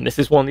 and this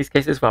is one of these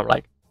cases where I'm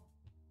like,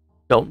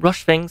 don't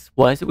rush things.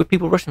 Why is it with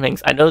people rushing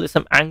things? I know there's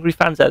some angry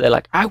fans out there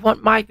like, I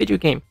want my video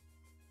game.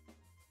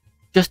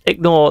 Just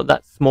ignore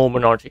that small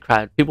minority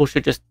crowd. People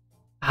should just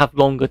have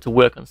longer to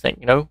work on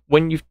something, you know?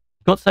 When you've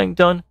got something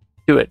done,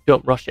 do it.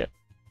 Don't rush it.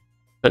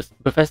 Because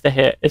Bethesda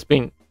here has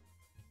been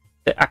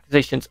the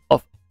accusations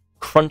of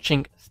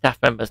crunching staff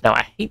members. Now,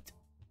 I hate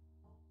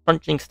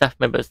crunching staff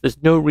members.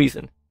 There's no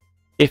reason.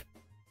 If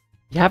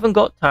you haven't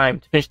got time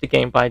to finish the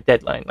game by a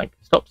deadline, like,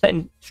 stop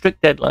setting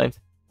strict deadlines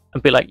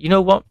and be like, you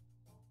know what?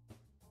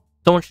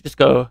 Someone should just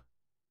go,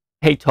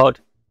 hey, Todd,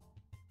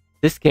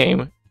 this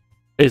game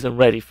isn't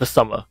ready for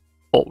summer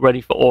or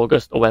ready for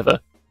August or whatever.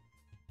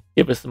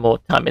 Give us some more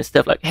time and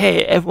stuff like,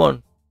 hey,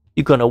 everyone,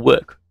 you're going to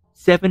work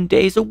 7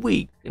 days a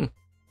week and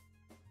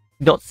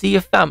not see your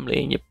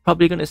family and you're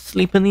probably going to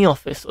sleep in the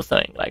office or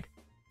something. Like,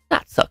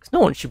 that sucks. No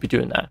one should be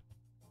doing that.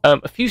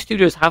 A few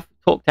studios have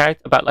talked out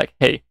about like,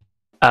 hey,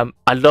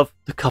 I love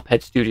the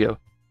Cuphead studio.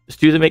 The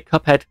studio that make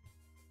Cuphead,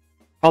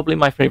 probably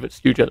my favorite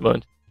studio at the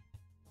moment.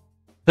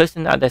 The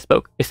person out there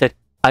spoke. They said,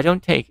 I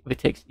don't take if it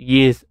takes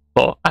years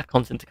for our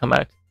content to come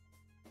out.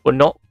 We're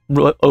not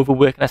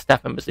overworking our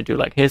staff members to do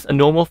like, here's a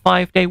normal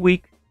 5-day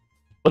week.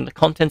 When the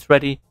content's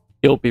ready,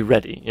 it'll be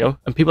ready, you know?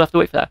 And people have to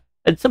wait for that.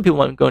 And some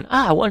people are going,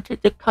 I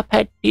wanted the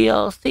Cuphead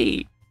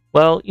DLC.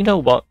 Well, you know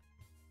what?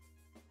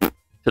 To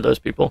those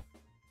people,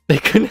 they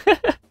can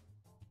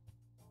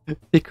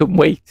they can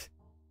wait.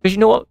 Because you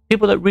know what?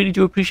 People that really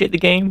do appreciate the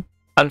game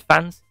and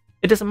fans,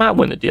 it doesn't matter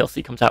when the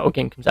DLC comes out or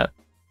game comes out.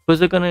 Because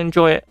they're going to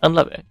enjoy it and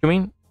love it. Do you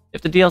mean?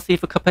 If the DLC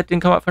for Cuphead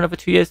didn't come out for another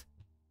 2 years,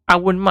 I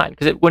wouldn't mind.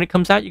 Because when it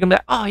comes out, you're going to be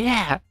like, oh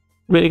yeah,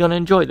 really going to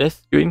enjoy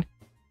this. Do you mean?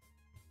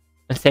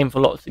 And same for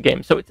lots of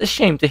games. So it's a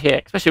shame to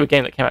hear, especially with a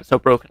game that came out so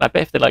broken. I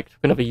bet if they like took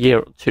another year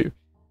or two,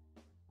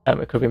 it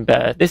could have been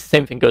better. This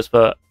same thing goes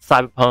for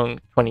Cyberpunk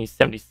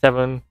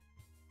 2077.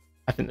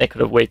 I think they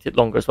could have waited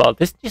longer as well.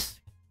 There's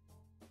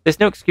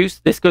no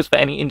excuse. This goes for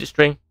any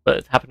industry, but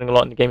it's happening a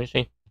lot in the game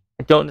industry.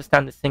 I don't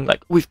understand this thing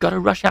like, we've got to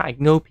rush out. I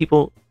know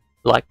people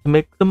like to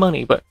make the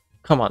money, but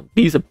come on,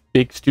 these are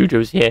big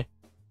studios here.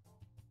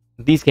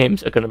 These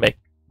games are going to make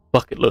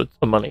bucket loads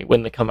of money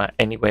when they come out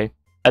anyway.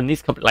 And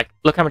these companies, like,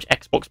 look how much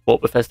Xbox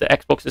bought Bethesda.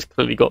 Xbox has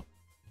clearly got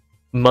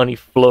money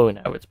flowing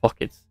out of its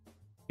pockets.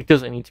 It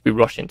doesn't need to be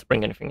rushing to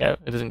bring anything out.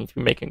 It doesn't need to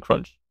be making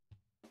crunch.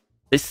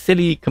 This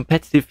silly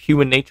competitive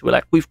human nature, we're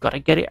like, we've got to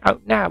get it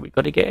out now. We've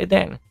got to get it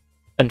then.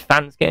 And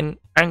fans getting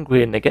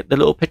angry and they get the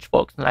little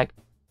pitchforks and like,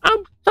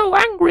 I'm so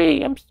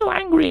angry. I'm so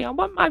angry. I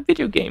want my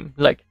video game.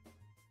 Like,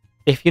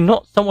 if you're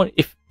not someone,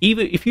 if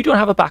you don't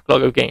have a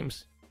backlog of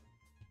games,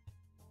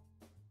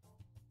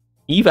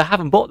 you either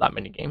haven't bought that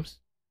many games,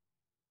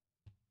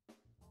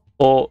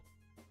 or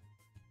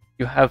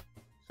you have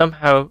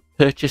somehow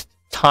purchased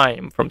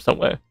time from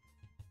somewhere.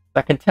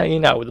 I can tell you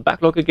now, with the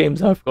backlog of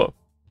games I've got,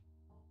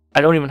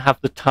 I don't even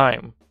have the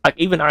time. Like,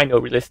 even I know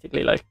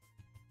realistically, like,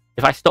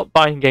 if I stopped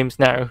buying games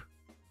now,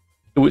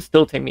 it would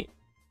still take me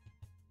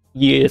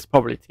years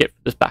probably to get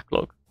through this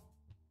backlog.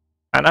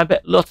 And I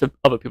bet lots of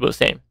other people are the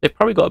same. They've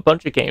probably got a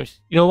bunch of games.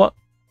 You know what?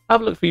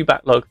 Have a look through your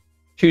backlog,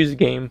 choose a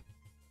game,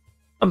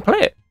 and play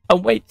it.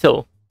 And wait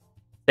till,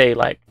 say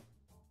like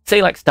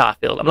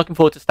Starfield. I'm looking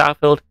forward to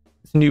Starfield.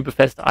 It's a new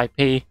Bethesda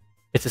IP.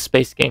 It's a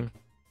space game.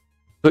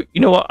 But you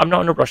know what? I'm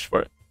not in a rush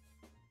for it.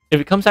 If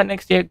it comes out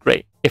next year,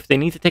 great. If they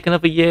need to take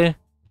another year,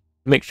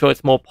 make sure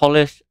it's more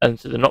polished, and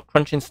so they're not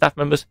crunching staff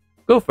members,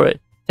 go for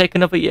it. Take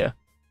another year.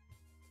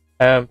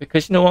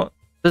 Because you know what?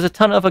 There's a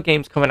ton of other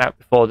games coming out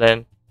before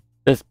then.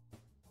 There's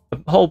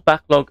a whole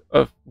backlog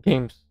of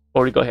games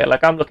already got here.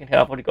 Like, I'm looking here,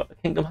 I've already got the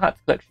Kingdom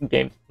Hearts collection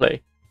game to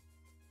play.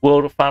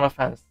 World of Final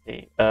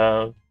Fantasy.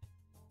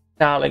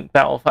 Starlink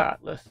Battle for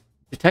Atlas.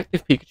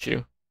 Detective Pikachu.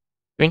 I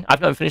mean, I've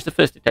not even finished the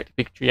first Detective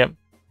Pikachu yet,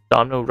 so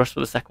I'm no rush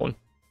for the second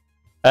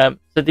one.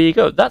 So there you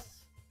go. That's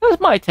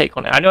my take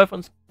on it. I know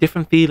everyone's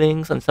different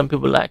feelings, and some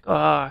people are like,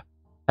 I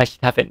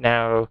should have it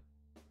now.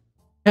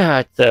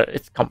 Yeah,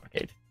 it's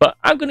complicated. But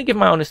I'm going to give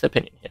my honest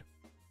opinion here.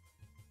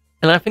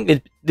 And I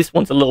think this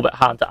one's a little bit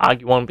hard to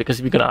argue on, because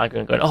if you're going to argue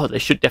and going, they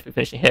should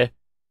definitely finish it here.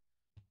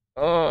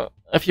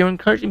 If you're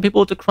encouraging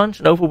people to crunch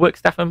and overwork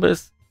staff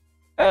members,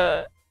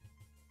 not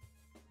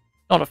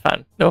a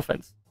fan. No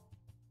offense.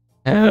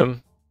 I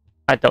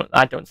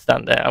don't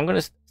stand there. I'm going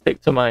to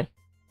stick to my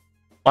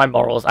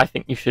morals. I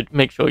think you should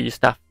make sure your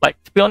staff,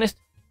 like, to be honest,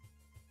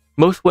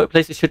 most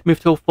workplaces should move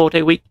to a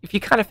 4-day week. If you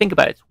kind of think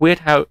about it, it's weird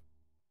how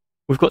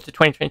we've got to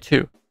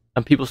 2022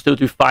 and people still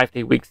do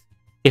 5-day weeks,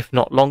 if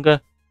not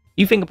longer.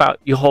 You think about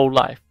your whole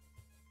life.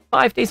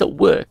 5 days at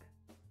work.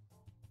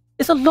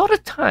 It's a lot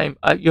of time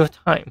at your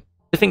time.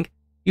 To think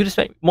you just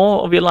spend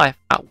more of your life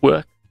at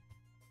work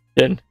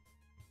than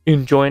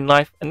enjoying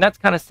life. And that's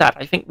kind of sad.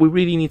 I think we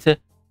really need to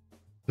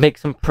make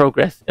some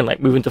progress in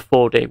like moving to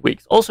 4-day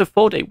weeks. Also,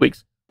 4-day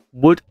weeks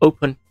would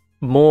open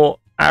more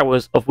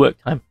hours of work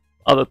time.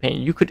 Other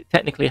paying, you could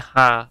technically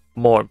hire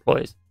more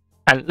employees.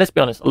 And let's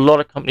be honest, a lot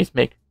of companies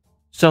make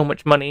so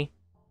much money,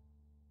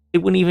 they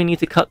wouldn't even need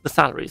to cut the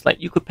salaries. Like,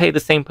 you could pay the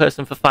same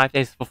person for 5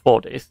 days for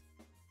 4 days.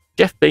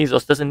 Jeff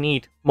Bezos doesn't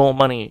need more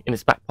money in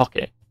his back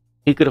pocket.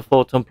 He could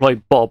afford to employ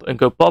Bob and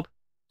go, Bob,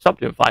 stop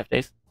doing 5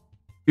 days.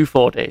 Do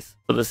 4 days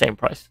for the same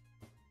price.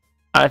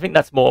 And I think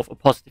that's more of a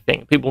positive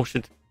thing. People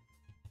should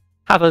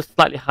have a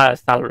slightly higher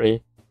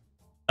salary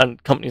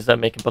and companies that are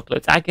making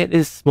bookloads. I get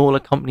there's smaller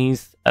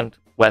companies and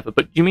whatever,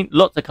 but you mean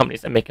lots of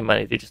companies that are making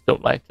money, they just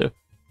don't like to.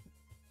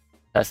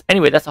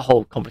 Anyway, that's a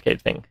whole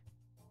complicated thing.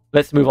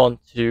 Let's move on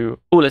to...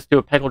 Oh, let's do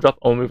a Peggle drop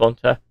and we'll move on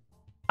to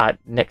our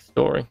next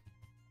story.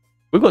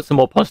 We've got some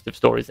more positive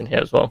stories in here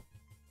as well.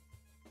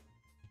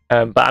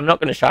 But I'm not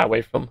going to shy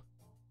away from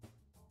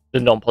the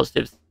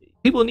non-positives.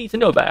 People need to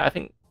know about it. I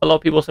think a lot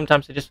of people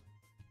sometimes they just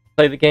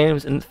play the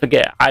games and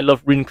forget. I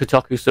love reading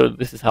Kotaku, so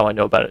this is how I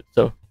know about it.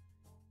 So,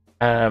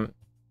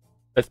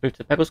 let's move to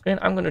the Peggle screen.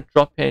 I'm going to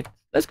drop it.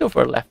 Let's go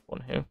for a left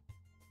one here.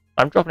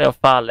 I'm dropping it on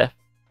far left.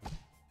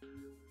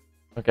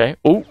 Okay.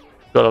 Oh,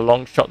 got a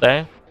long shot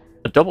there.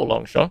 A double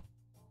long shot.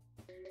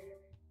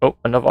 Oh,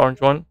 another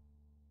orange one.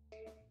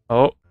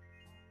 Oh.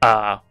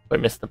 Ah, we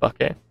missed the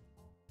bucket.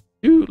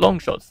 2 long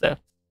shots there.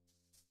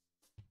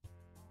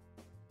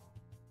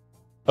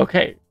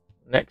 Okay,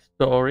 next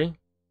story.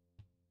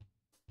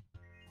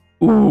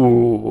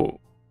 Ooh.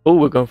 Oh,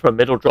 we're going for a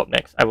middle drop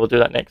next. I will do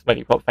that next,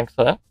 Meggie.Pop. Thanks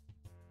for that.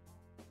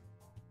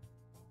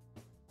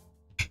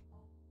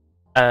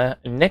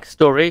 Next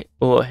story.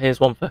 Oh, here's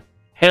one for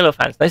Halo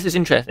fans. This is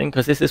interesting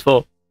because this is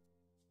from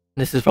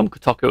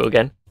Kotaku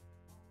again.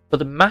 For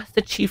the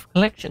Master Chief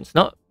Collections,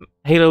 not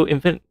Halo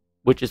Infinite,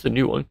 which is the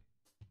new one.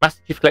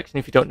 Master Chief Collection,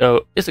 if you don't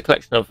know, is a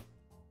collection of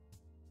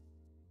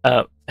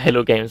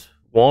Halo games.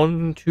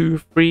 1, 2,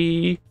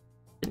 3.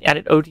 And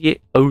added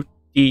ODTO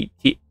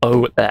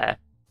there.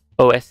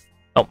 OS.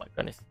 Oh my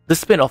goodness. The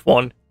spin-off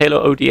one.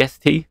 Halo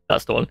ODST.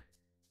 That's the one.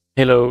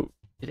 Halo.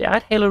 Did they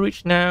add Halo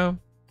Reach now?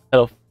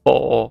 Halo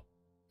 4.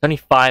 It's only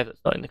 5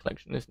 that's not in the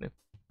collection, isn't it?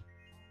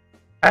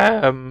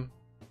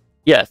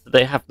 Yes,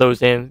 they have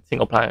those in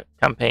single player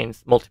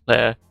campaigns,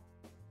 multiplayer.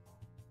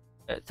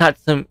 It's had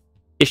some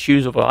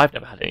issues, although I've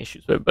never had any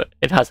issues with it, but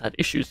it has had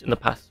issues in the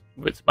past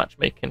with its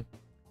matchmaking.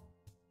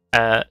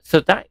 So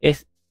that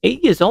is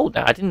 8 years old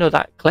now. I didn't know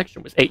that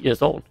collection was 8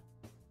 years old.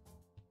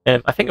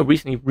 I think I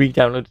recently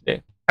re-downloaded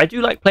it. I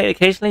do like playing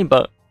occasionally,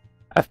 but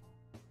I've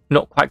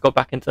not quite got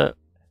back into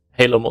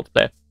Halo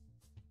multiplayer.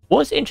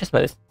 What's interesting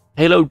about this?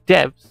 Halo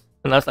devs,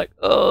 and I was like,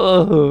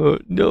 oh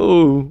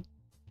no,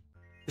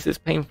 this is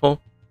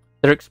painful.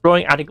 They're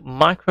exploring adding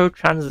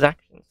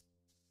microtransactions,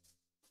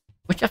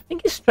 which I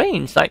think is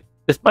strange. Like,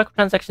 there's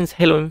microtransactions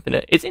Halo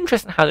Infinite. It's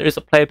interesting how there is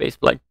a player base,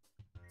 but like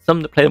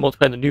some that play the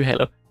multiplayer in the new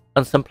Halo,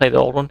 and some play the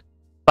old one.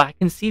 But I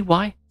can see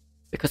why,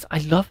 because I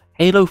love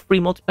Halo 3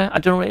 multiplayer. I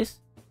don't know what it is.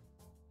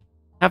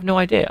 I have no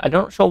idea. I'm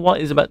not sure what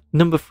it is about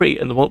number 3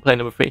 and the multiplayer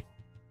number 3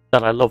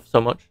 that I love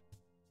so much.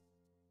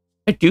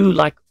 I do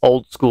like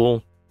old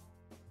school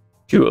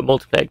shooter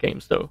multiplayer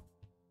games though.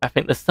 I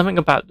think there's something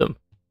about them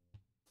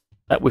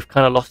that we've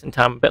kind of lost in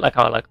time, a bit like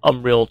our like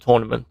Unreal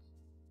Tournament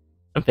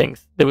and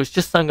things. There was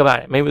just something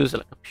about it. Maybe there's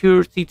like a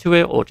purity to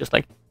it, or just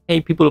like,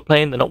 hey, people are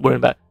playing, they're not worrying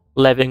about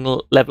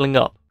leveling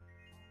up,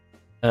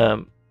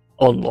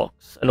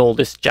 unlocks and all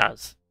this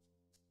jazz.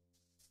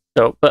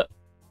 So, but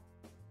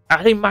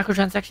adding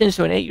microtransactions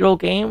to an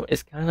 8-year-old game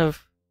is kind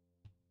of,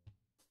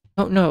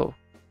 I don't know.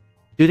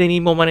 Do they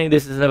need more money?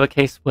 This is another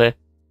case where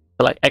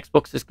like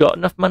Xbox has got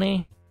enough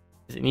money.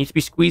 Does it need to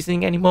be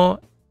squeezing anymore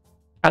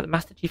at the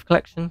Master Chief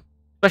Collection?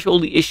 Especially all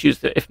the issues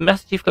that, if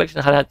Master Chief Collection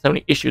had so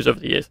many issues over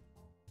the years,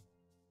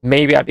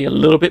 maybe I'd be a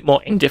little bit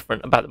more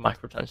indifferent about the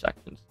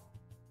microtransactions.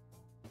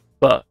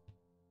 But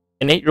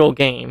an 8-year-old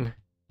game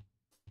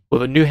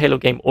with a new Halo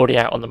game already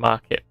out on the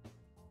market,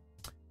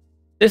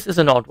 this is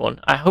an odd one.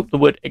 I hope the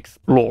word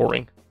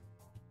exploring.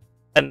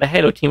 And the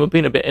Halo team have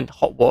been a bit in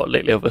hot water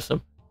lately over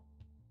some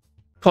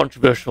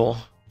controversial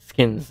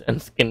skins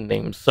and skin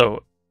names,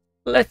 so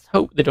let's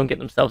hope they don't get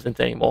themselves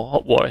into any more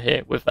hot water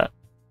here with that.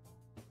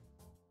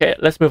 Okay,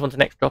 let's move on to the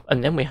next drop,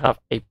 and then we have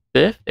a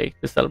birthday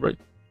to celebrate.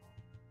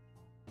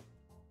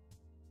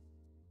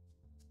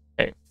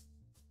 Okay,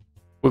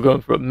 we're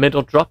going for a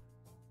middle drop.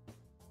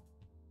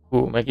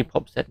 Ooh,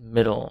 Meggie.Pop said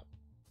middle.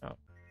 Oh.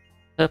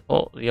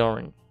 Purple, the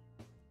orange.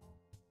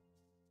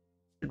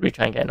 Should we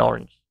try and get an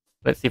orange?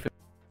 Let's see if it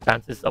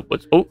bounces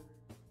upwards. Oh!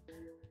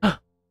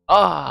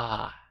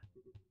 Ah!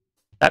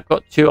 That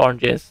got 2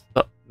 oranges,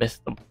 but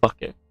missed the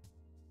bucket.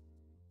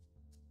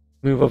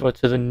 Move over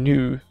to the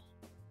news.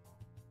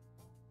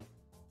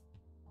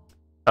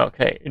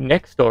 Okay,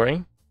 next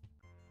story.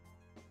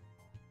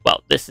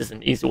 Well, this is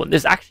an easy one.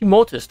 There's actually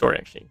more to the story,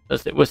 actually.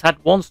 Because it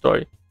had one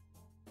story,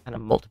 and I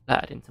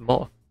multiplied it into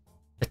more.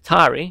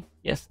 Atari,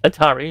 yes,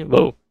 Atari.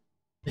 Well,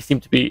 they seem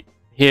to be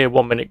here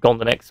 1 minute, gone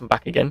the next, and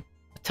back again.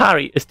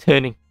 Atari is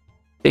turning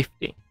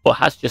 50, or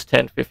has just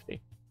turned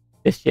 50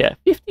 this year.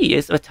 50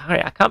 years of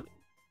Atari. I can't.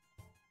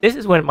 This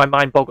is when my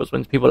mind boggles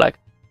when people are like,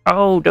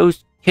 oh,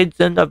 those kids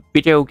and the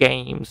video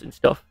games and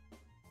stuff.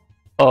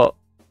 Or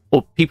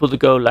people that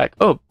go like,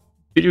 oh,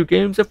 video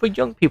games are for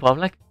young people. I'm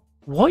like,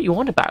 what are you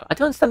on about? I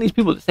don't understand these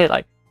people that say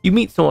like, you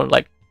meet someone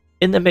like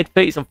in their mid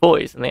 30s and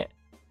 40s and they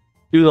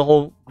do the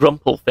whole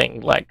grumple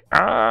thing, like,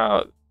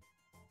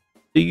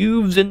 the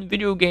youths in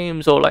video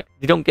games, or like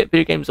they don't get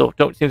video games or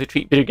don't seem to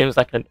treat video games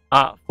like an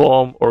art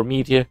form or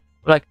media.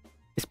 Like,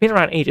 it's been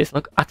around ages.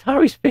 Look,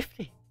 Atari's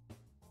 50.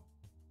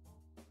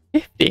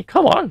 50,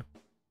 come on.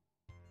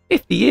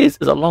 50 years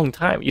is a long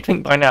time. You'd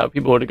think by now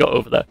people would have got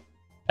over that.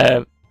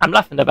 I'm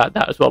laughing about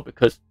that as well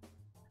because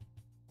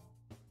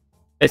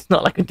it's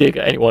not like a dig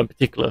at anyone in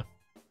particular.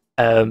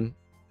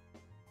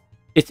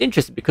 It's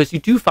interesting because you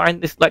do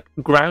find this like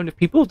ground of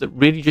people that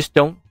really just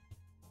don't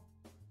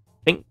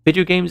think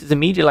video games is a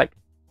media. Like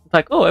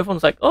oh,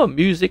 everyone's like, oh,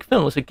 music,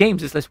 films, so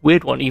games is this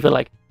weird one. Either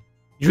like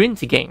you're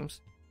into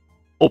games,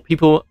 or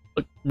people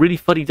are really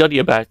fuddy-duddy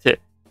about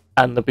it,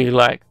 and they'll be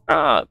like,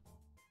 the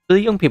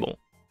young people.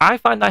 I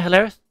find that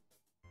hilarious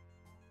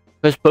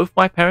because both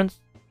my parents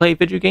play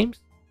video games.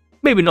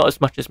 Maybe not as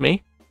much as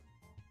me,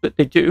 but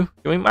they do.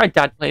 I mean, my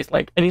dad plays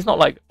like, and he's not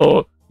like, oh,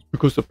 it's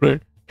because they're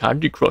playing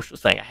Candy Crush or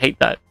something. I hate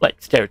that,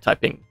 like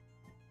stereotyping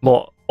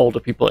more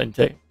older people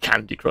into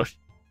Candy Crush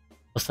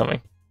or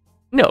something.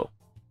 No,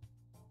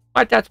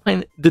 my dad's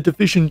playing The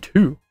Division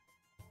 2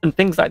 and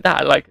things like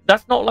that. Like,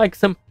 that's not like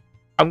some,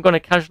 I'm gonna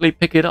casually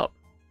pick it up.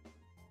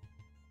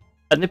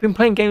 And they've been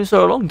playing games for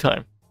a long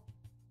time.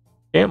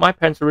 Yeah, my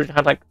parents originally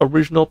had like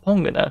original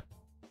Pong in there,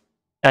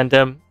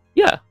 and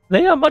yeah,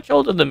 they are much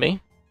older than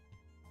me.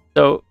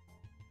 So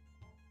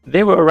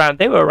they were around.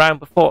 They were around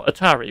before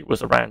Atari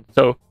was around.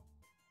 So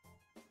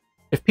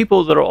if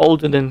people that are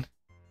older than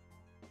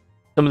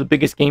some of the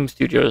biggest game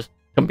studios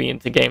can be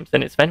into games,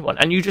 then it's for anyone.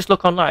 And you just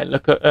look online.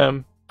 Look at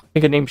I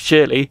think her name's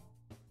Shirley.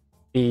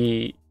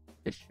 Is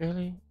it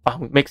Shirley? Oh,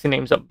 I'm mixing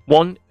names up.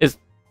 One is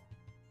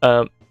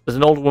there's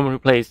an older woman who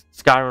plays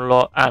Skyrim a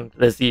lot, and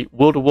there's the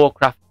World of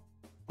Warcraft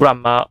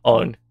grandma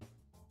on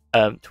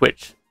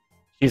Twitch.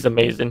 She's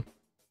amazing.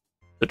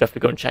 So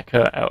definitely go and check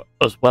her out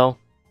as well.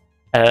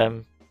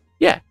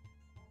 Yeah,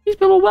 these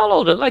people are well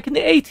older, like in the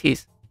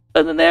 80s,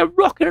 and then they're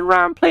rocking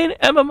around playing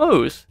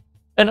MMOs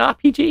and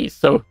RPGs.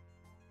 So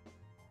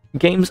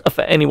games are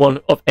for anyone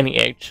of any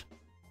age.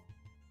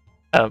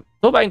 It's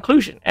all about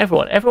inclusion.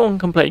 Everyone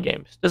can play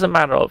games. Doesn't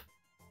matter of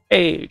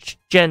age,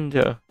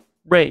 gender,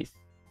 race,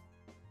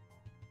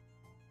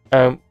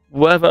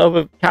 whatever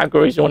other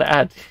categories you want to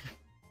add.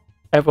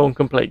 Everyone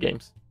can play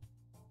games.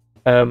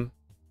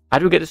 How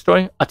do we get the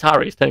story?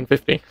 Atari is turning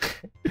 50.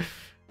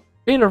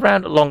 Been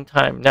around a long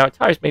time. Now,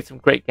 Atari's made some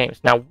great games.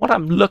 Now, what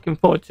I'm looking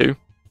forward to,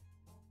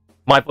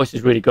 my voice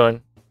is really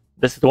going.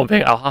 This is the one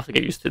thing I'll have to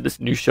get used to, this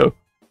new show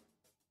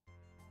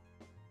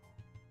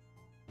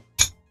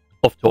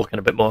of talking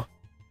a bit more.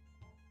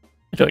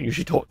 I don't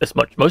usually talk this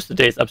much. Most of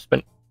the days I've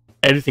spent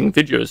editing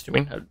videos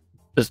doing.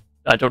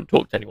 I don't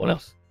talk to anyone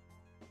else.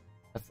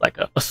 That's like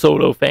a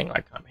solo thing.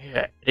 Like, I'm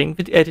here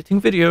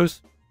editing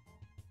videos.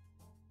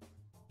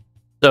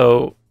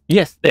 So,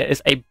 yes, there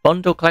is a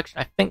bundle collection.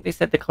 I think they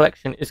said the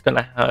collection is going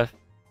to have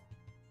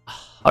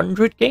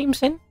 100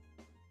 games in.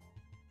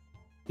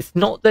 It's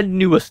not the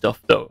newer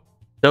stuff, though.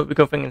 Don't be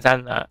going thinking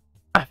that.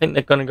 I think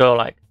they're going to go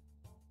like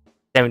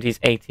 70s,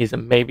 80s,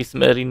 and maybe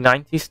some early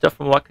 90s stuff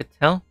from what I could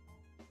tell.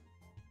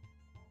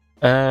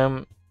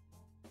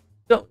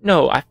 Don't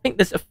know. I think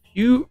there's a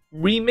few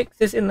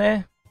remixes in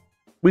there.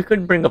 We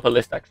could bring up a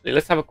list, actually.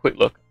 Let's have a quick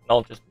look. And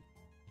I'll just...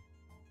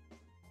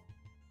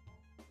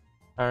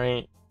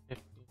 Sorry.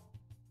 50.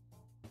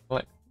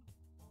 Select.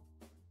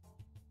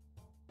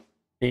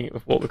 See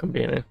with what we can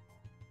be in.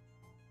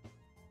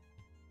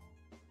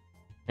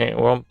 Okay,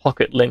 we're on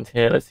Pocket Lint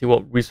here. Let's see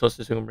what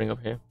resources we can bring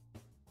up here.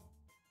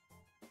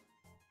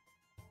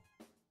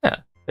 Yeah,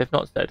 they've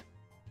not said.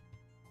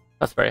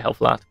 That's a very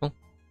helpful article.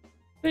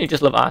 You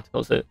just love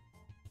articles that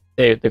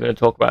they're going to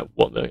talk about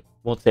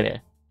what's in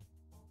here.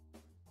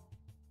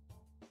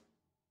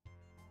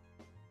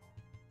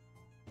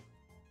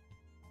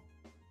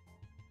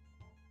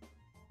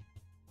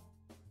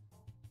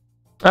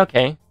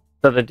 Okay,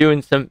 so they're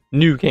doing some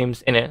new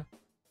games in it.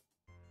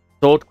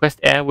 Sword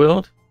Quest Air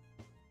World.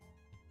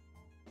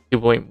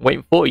 People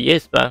waiting 40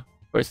 years for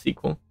a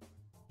sequel.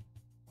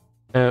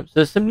 So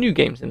there's some new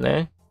games in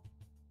there.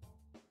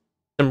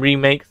 Some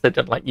remakes that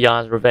done like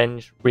Yars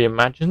Revenge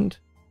Reimagined.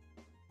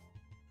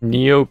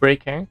 Neo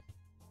Breakout.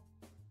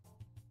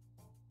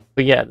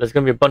 But yeah, there's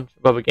going to be a bunch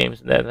of other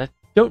games in there. They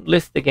don't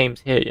list the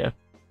games here yet.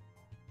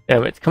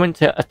 It's coming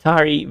to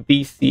Atari,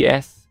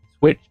 VCS,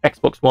 Switch,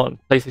 Xbox One,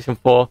 PlayStation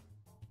 4,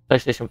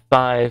 PlayStation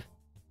 5,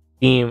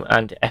 Steam,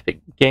 and Epic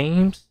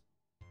Games.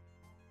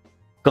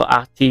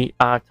 got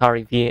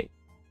Atari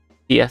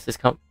VS is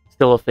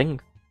still a thing.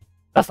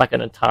 That's like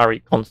an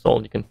Atari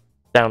console. You can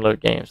download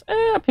games.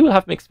 People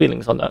have mixed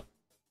feelings on that.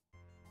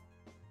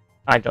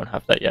 I don't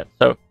have that yet.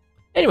 So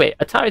anyway,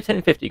 Atari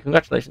 1050.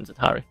 Congratulations,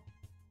 Atari.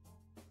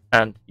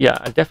 And yeah,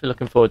 I'm definitely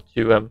looking forward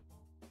to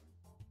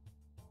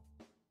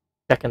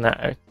checking that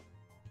out.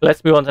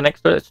 Let's move on to the next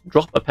story. Let's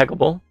drop a Peggle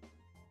ball.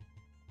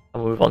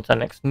 And we'll move on to the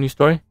next news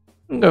story.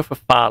 We can go for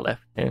far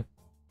left here.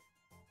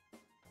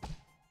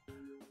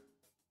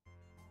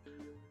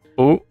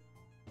 Oh,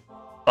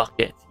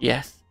 bucket.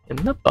 Yes, in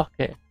the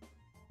bucket.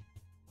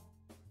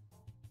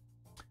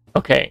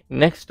 Okay,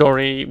 next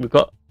story. We've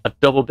got a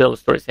double bill of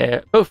stories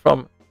here. Both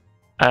from,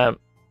 I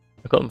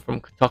got them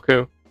from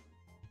Kotaku.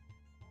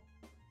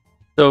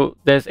 So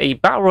there's a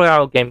battle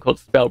royale game called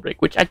Spellbreak,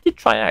 which I did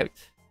try out.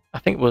 I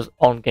think it was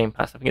on Game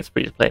Pass. I think it's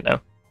free to play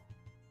now.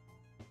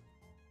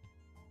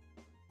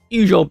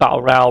 Usual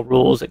battle royale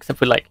rules, except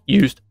for like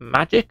used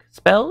magic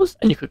spells,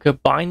 and you could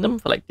combine them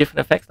for like different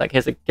effects. Like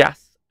here's a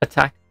gas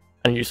attack,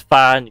 and you use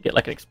fire, and you get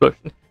like an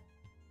explosion.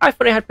 I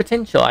thought it had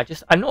potential.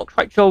 I'm not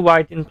quite sure why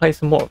I didn't play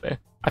some more of it.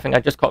 I think I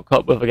just got caught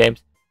up with other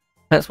games.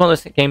 And it's one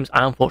of those games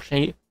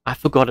unfortunately I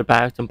forgot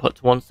about and put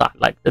to one side,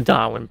 like the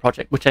Darwin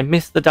Project, which I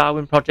missed the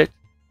Darwin Project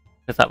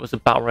because that was a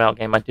battle royale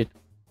game I did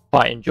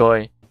quite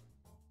enjoy.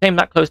 Shame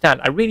that closed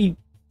down.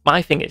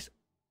 My thing is,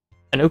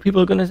 I know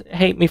people are going to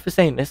hate me for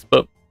saying this,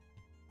 but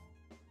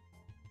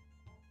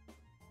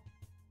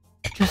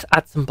just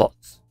add some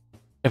bots.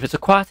 If it's a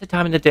quieter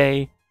time in the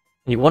day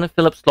and you want to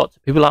fill up slots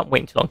so people aren't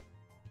waiting too long,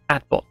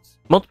 add bots.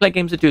 Multiplayer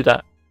games that do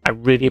that, I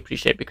really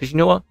appreciate, because you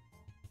know what?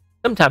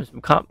 Sometimes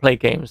we can't play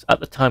games at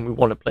the time we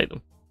want to play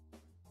them.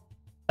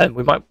 And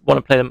we might want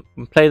to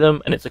play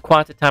them, and it's a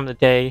quieter time of the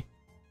day.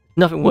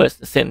 Nothing worse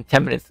than sitting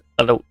 10 minutes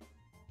at a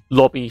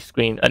lobby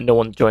screen and no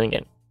one joining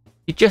in.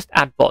 You just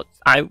add bots.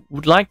 I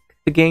would like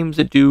the games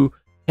that do,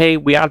 hey,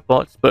 we add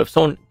bots, but if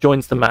someone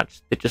joins the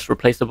match, they just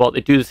replace the bot.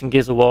 They do this in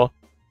Gears of War.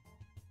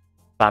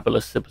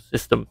 Fabulous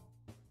system.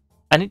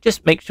 And it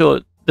just makes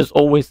sure there's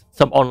always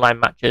some online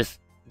matches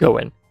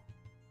going.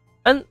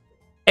 And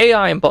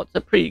AI and bots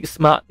are pretty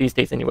smart these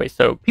days anyway,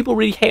 so people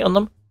really hate on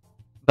them.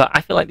 But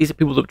I feel like these are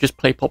people that just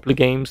play popular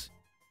games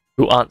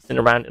who aren't sitting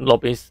around in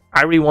lobbies.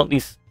 I really want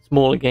these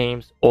smaller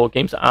games or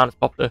games that aren't as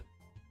popular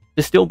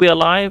to still be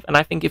alive. And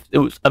I think if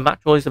there was a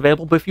match always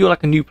available, but if you're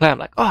like a new player, I'm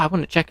like, oh, I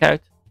want to check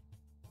out.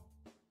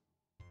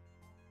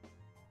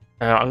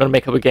 I'm going to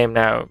make up a game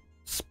now.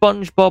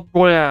 SpongeBob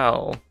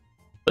Royale.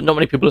 But not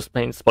many people are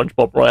playing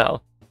SpongeBob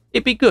Royale.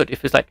 It'd be good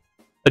if it's like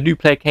a new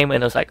player came in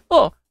and was like,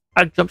 oh,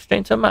 I'd jump straight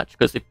into a match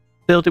because they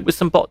filled it with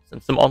some bots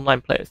and some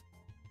online players.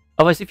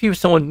 Otherwise, if you're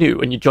someone new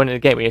and you're joining the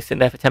game and you're sitting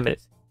there for 10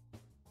 minutes,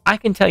 I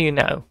can tell you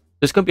now,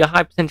 there's going to be a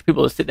high percentage of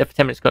people that sit there for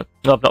 10 minutes going,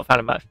 no, I've not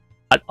found a match.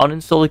 I'd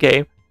uninstall the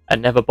game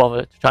and never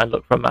bother to try and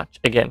look for a match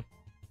again.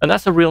 And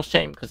that's a real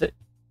shame because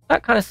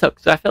that kind of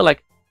sucks. So I feel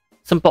like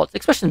some bots,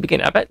 especially in the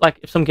beginning, I bet like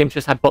if some games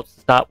just had bots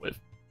to start with,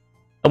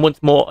 and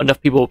once more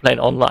enough people were playing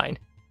online,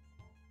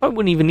 I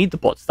wouldn't even need the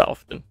bots that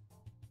often.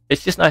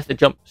 It's just nice to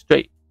jump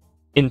straight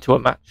into a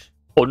match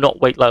or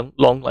not wait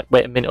long, like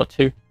wait a minute or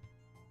two.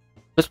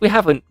 Because we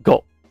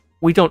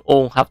don't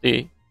all have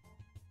the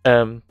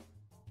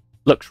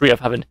luxury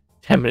of having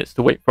 10 minutes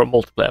to wait for a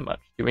multiplayer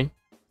match, do we?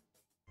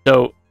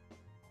 So,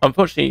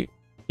 unfortunately,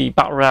 the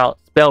Battle Royale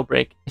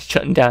Spellbreak is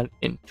shutting down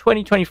in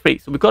 2023,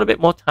 so we've got a bit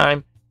more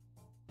time.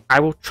 I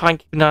will try and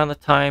keep an eye on the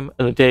time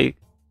and the day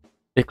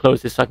it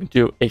closes so I can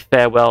do a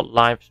farewell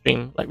live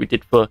stream like we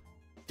did for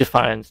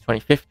Defiance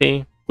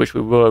 2050, which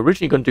we were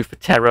originally going to do for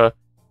Terra,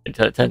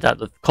 until it turns out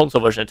the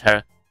console version of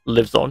Terra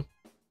lives on.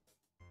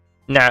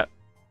 Now,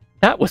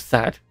 that was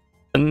sad.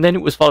 And then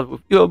it was followed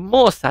with even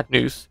more sad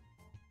news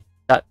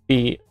that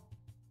the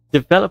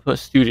developer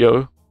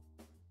studio,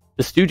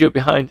 the studio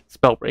behind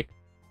Spellbreak,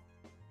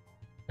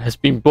 has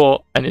been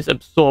bought and is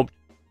absorbed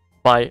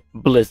by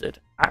Blizzard,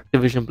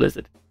 Activision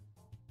Blizzard.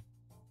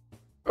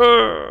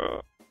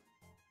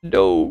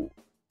 No.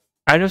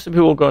 I know some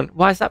people are going,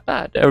 why is that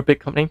bad? They're a big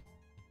company.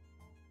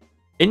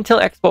 Until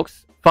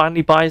Xbox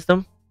finally buys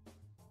them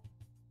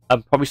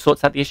and probably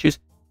sorts out the issues,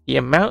 the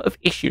amount of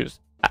issues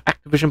at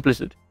Activision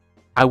Blizzard,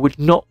 I would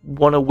not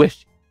want to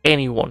wish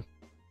anyone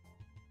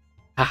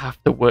to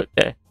have to work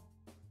there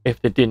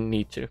if they didn't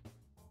need to. In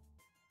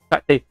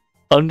fact, they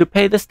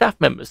underpay the staff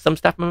members. Some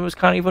staff members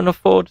can't even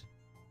afford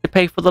to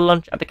pay for the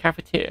lunch at the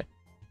cafeteria.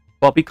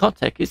 Bobby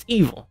Kotick is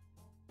evil.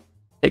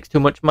 Takes too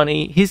much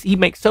money. He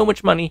makes so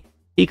much money,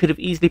 he could have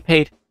easily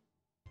paid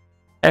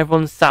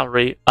everyone's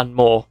salary and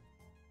more,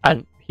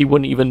 and he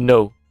wouldn't even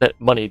know that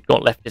money had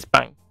got left his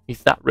bank.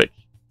 He's that rich.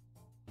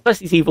 Plus,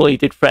 he's evil. He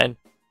did threaten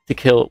to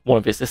kill one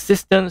of his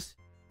assistants.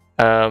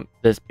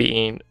 There's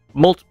been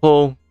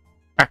multiple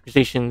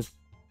accusations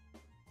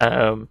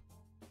of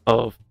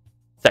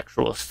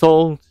sexual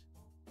assault,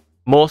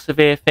 more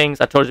severe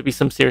things. I told you there'd be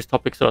some serious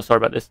topics, so sorry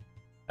about this.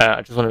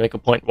 I just want to make a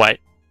point why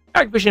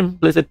Activision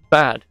Blizzard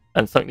bad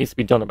and something needs to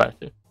be done about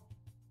it.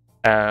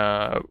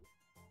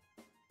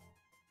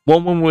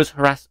 One woman was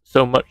harassed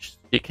so much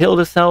she killed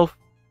herself.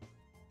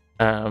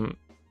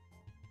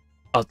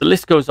 As the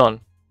list goes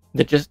on,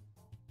 they're just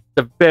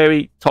a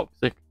very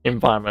toxic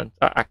environment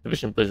at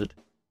Activision Blizzard,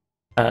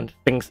 and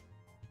things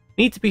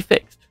need to be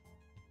fixed.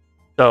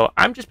 So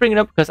I'm just bringing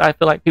it up because I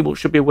feel like people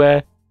should be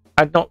aware.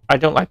 I don't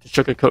like to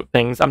sugarcoat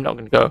things. I'm not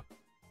going to go,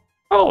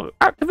 oh,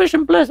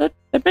 Activision Blizzard,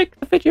 they make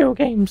the video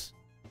games.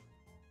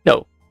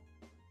 No,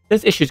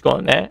 there's issues going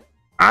on there.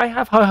 I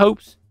have high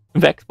hopes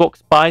if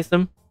Xbox buys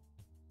them,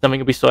 something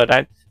will be sorted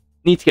out.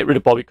 Need to get rid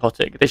of Bobby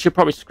Kotick. They should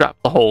probably scrap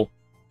the whole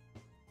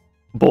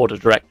board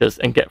of directors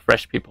and get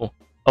fresh people,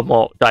 a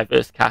more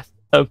diverse cast.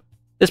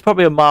 There's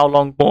probably a mile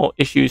long more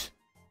issues.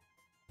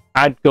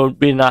 I'd go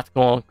read an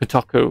article on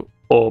Kotaku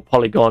or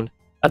Polygon,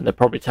 and they'll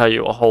probably tell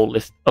you a whole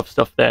list of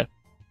stuff there.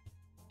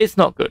 It's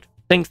not good.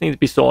 Things need to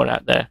be sorted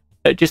out there.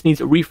 It just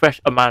needs a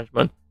refresh of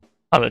management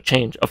and a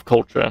change of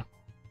culture.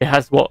 It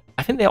has what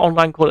I think they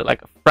online call it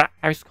like a frat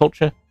house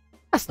culture.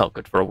 That's not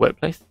good for a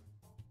workplace.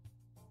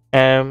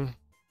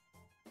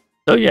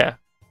 So yeah,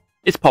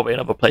 it's probably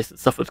another place that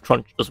suffers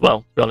crunch as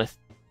well, to be honest.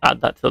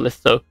 Add that to the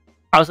list. So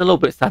I was a little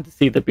bit sad to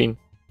see they've been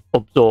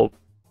absorbed.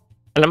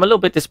 And I'm a little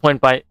bit disappointed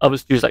by other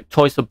studios like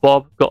Toys of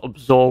Bob got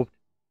absorbed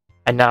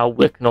and now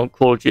working on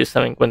Call of Duty or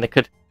something when they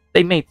could.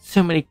 They made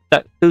so many,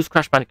 those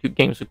Crash Bandicoot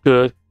games are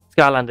good,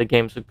 Skylander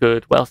games are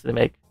good. What else did they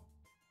make?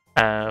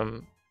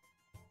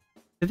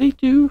 Did they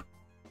do?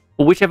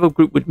 Or whichever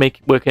group would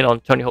make working on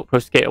Tony Hawk Pro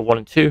Skater 1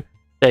 and 2,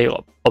 they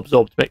got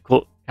absorbed to make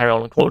carry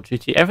on Call of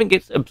Duty. Everything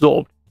gets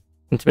absorbed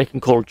into making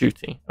Call of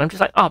Duty. And I'm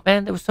just like, oh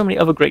man, there were so many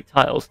other great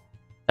titles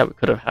that we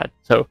could have had.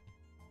 So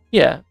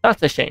yeah,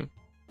 that's a shame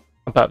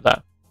about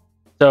that.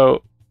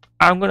 So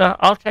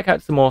I'll check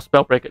out some more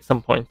Spellbreak at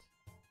some point.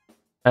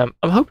 I'm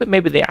hoping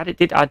maybe they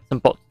did add some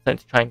bots to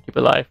try and keep it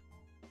alive.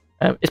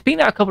 It's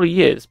been out a couple of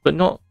years, but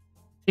not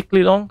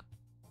particularly long.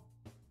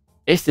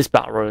 It's this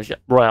battle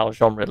royale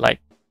genre. Like,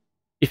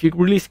 if you're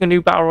releasing a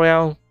new battle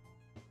royale,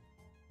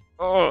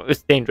 oh,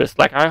 it's dangerous.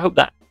 Like, I hope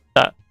that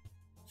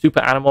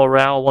Super Animal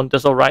Royale one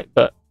does all right,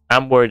 but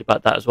I'm worried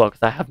about that as well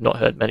because I have not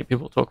heard many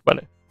people talk about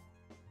it.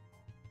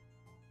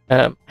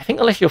 I think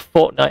unless you're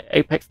Fortnite,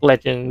 Apex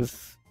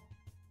Legends,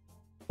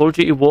 Call of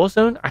Duty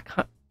Warzone, I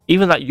can't.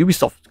 Even that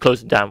Ubisoft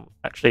closing down,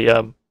 actually.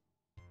 Oh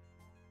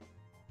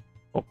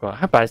god,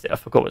 how bad is it? I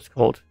forgot what it's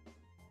called.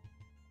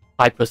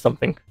 Hyper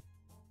something.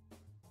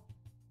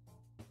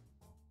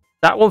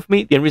 That one for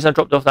me, the only reason I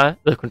dropped off that,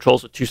 the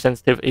controls were too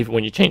sensitive, even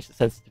when you change the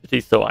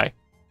sensitivity, so I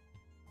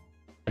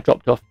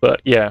dropped off.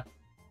 But yeah,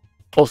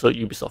 also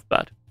Ubisoft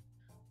bad.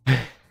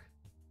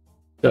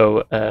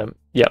 So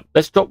yeah,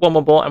 let's drop one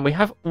more, and we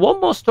have one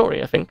more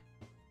story, I think,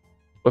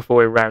 before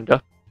we round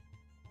up.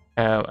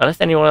 Unless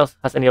anyone else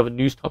has any other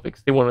news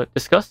topics they want to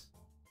discuss.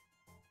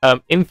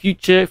 In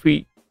future,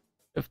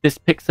 if this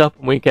picks up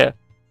and we get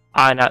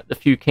iron out the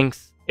few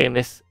kinks in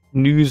this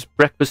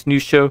breakfast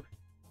news show,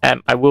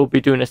 I will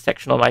be doing a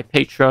section on my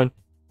Patreon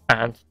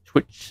and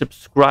Twitch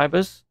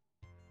subscribers.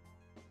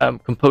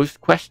 Can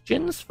post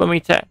questions for me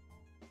to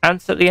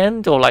answer at the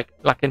end, or like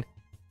a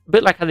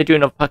bit like how they do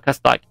in a podcast,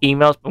 like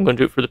emails. But I'm going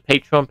to do it for the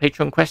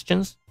Patreon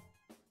questions.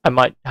 I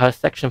might have a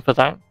section for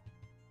that.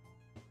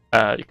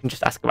 You can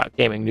just ask about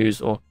gaming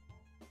news or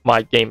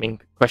my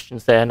gaming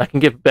questions there, and I can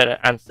give a better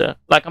answer.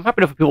 Like, I'm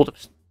happy for people to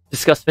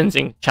discuss things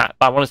in chat,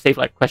 but I want to save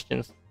like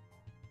questions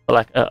for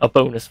like a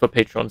bonus for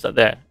patrons out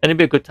there, and it'd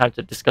be a good time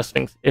to discuss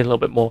things in a little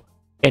bit more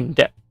in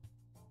depth.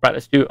 Right,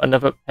 let's do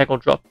another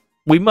Peggle drop.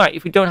 We might,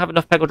 if we don't have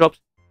enough Peggle drops,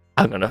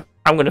 I'm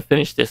gonna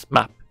finish this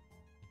map.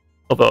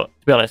 Although,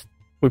 to be honest,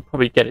 we'll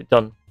probably get it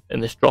done in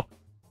this drop.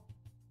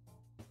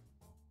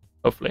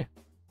 Hopefully,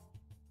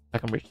 I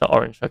can reach that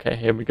orange. Okay,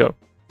 here we go.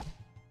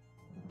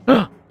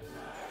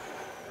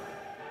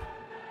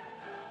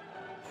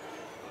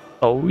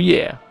 Oh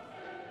yeah.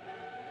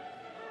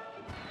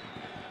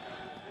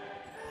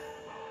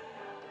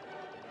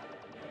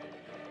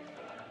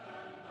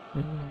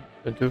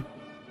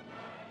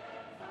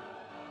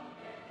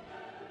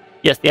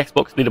 Yes, the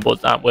Xbox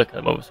leaderboards aren't working at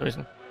the moment for some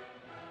reason.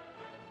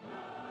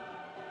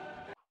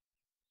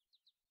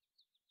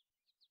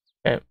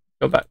 Okay,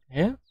 go back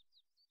here.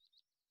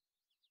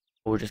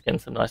 We're just getting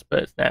some nice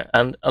birds now.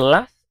 And a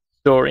last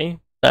story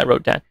that I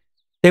wrote down.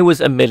 There was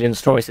a million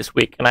stories this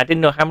week, and I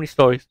didn't know how many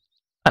stories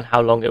and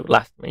how long it would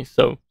last me.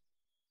 So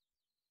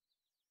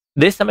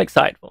this I'm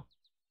excited for.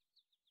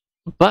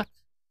 But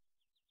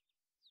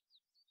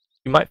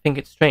you might think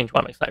it's strange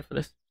why I'm excited for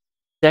this.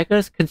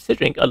 Sega's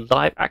considering a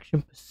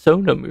live-action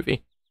Persona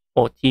movie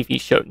or TV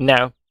show.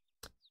 Now,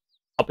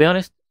 I'll be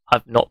honest,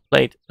 I've not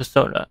played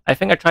Persona. I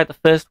think I tried the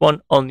first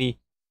one on the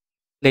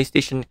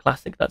PlayStation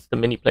Classic. That's the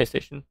mini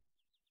PlayStation.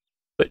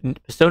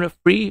 But Persona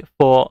 3,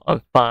 4,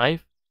 and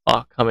 5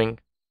 are coming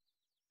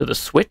to the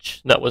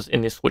Switch. That was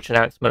in the Switch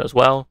announcement as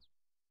well.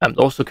 They're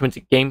also coming to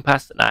Game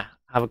Pass, and I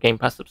have a Game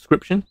Pass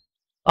subscription.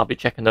 I'll be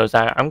checking those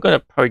out. I'm going to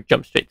probably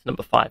jump straight to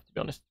number 5, to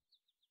be honest.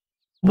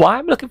 Why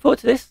I'm looking forward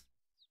to this?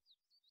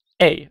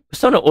 A,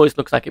 Persona always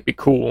looks like it'd be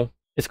cool.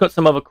 It's got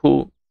some other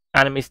cool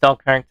anime-style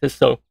characters,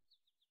 so it'd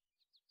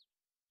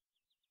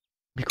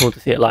be cool to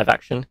see it live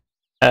action.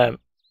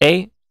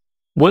 A,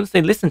 once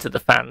they listen to the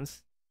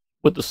fans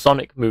with the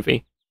Sonic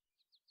movie,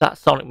 that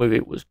Sonic movie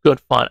was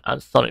good fun,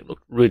 and Sonic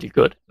looked really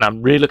good. And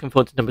I'm really looking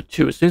forward to number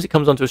 2. As soon as it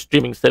comes onto a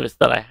streaming service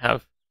that I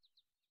have,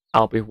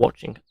 I'll be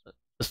watching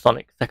the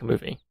Sonic second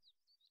movie.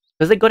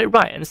 Because they got it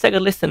right, and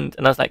Sega listened,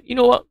 and I was like, you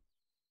know what?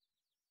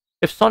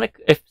 If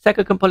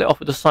Sega can pull it off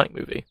with a Sonic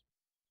movie,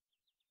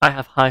 I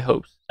have high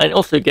hopes. And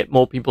also get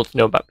more people to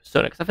know about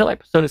Persona, because I feel like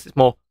Persona is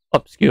more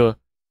obscure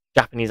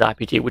Japanese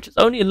RPG, which is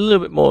only a little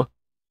bit more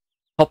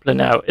popular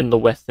now in the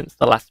West since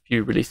the last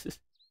few releases.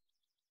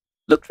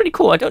 Looks really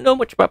cool. I don't know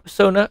much about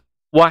Persona.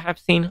 What I have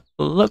seen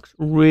looks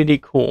really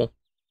cool.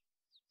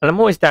 And I'm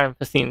always down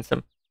for seeing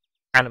some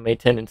anime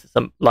turn into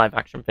some live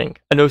action thing.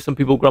 I know some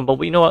people grumble,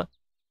 but you know what?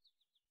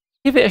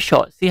 Give it a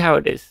shot. See how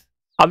it is.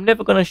 I'm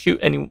never going to shoot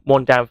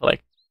anyone down for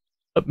like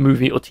a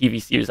movie or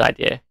TV series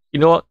idea. You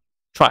know what?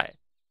 Try it.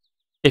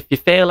 If you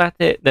fail at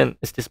it, then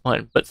it's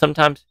disappointing. But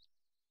sometimes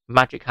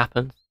magic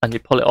happens and you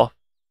pull it off.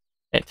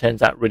 And it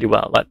turns out really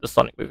well, like the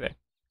Sonic movie.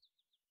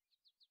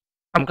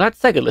 I'm glad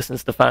Sega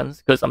listens to fans,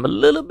 because I'm a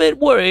little bit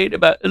worried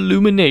about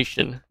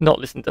Illumination not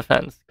listening to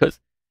fans. Because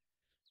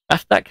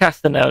after that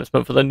cast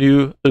announcement for the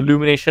new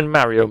Illumination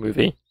Mario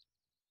movie,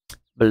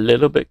 I'm a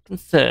little bit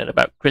concerned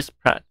about Chris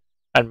Pratt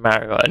and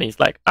Mario. And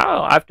he's like,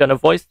 oh, I've done a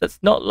voice that's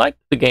not like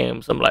the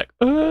games. I'm like,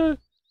 And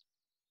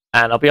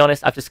I'll be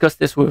honest, I've discussed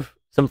this with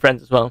some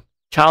friends as well.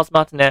 Charles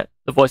Martinet,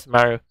 the voice of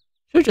Mario,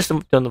 should have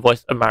just done the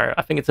voice of Mario.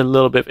 I think it's a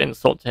little bit of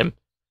insult to him.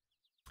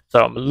 So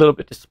I'm a little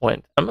bit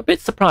disappointed. I'm a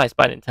bit surprised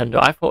by Nintendo.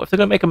 I thought if they're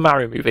going to make a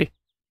Mario movie,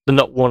 they're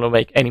not going to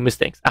make any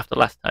mistakes after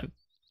last time.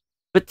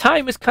 But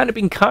time has kind of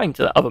been kind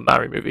to that other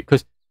Mario movie,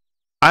 because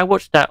I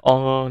watched that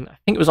on, I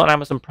think it was on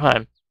Amazon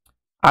Prime.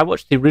 I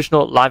watched the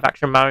original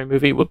live-action Mario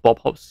movie with Bob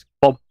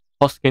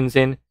Hoskins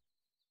in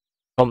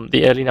from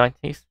the early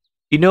 90s.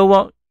 You know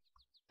what?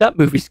 That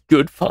movie's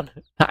good fun.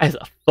 That is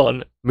a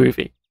fun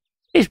movie.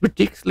 It's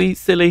ridiculously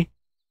silly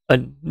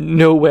and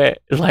nowhere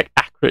like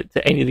accurate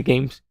to any of the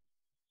games.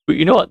 But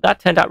you know what? That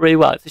turned out really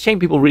well. It's a shame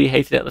people really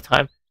hated it at the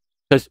time,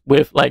 because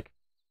with like,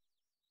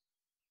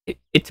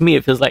 to me,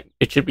 it feels like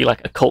it should be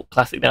like a cult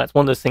classic now. It's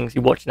one of those things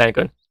you watch now and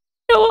going,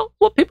 you know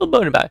what people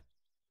moan about?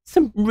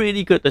 Some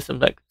really good, there's some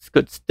like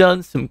good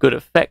stunts, some good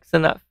effects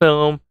in that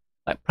film,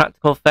 like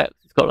practical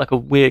effects. It's got like a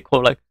weird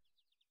quote, like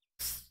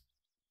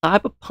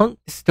cyberpunk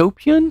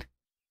dystopian.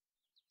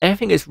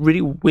 Everything is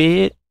really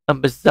weird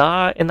and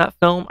bizarre in that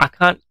film. I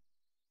can't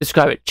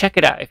describe it. Check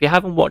it out. If you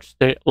haven't watched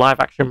the live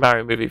action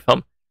Mario movie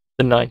from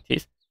the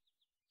 90s,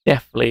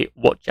 definitely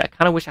watch it. I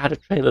kind of wish I had a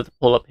trailer to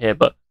pull up here,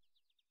 but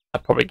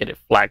I'd probably get it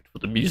flagged for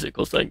the music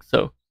or something.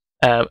 So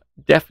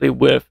definitely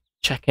worth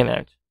checking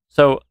out.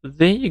 So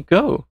there you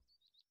go.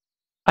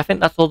 I think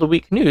that's all the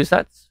week news.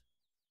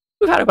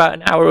 We've had about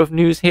an hour of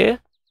news here.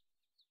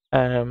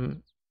 I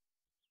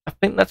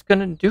think that's going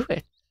to do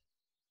it.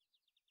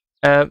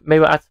 Maybe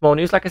we'll add some more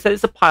news. Like I said,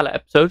 it's a pilot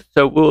episode,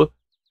 so we'll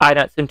iron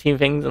out some team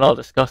things, and I'll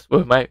discuss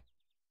with my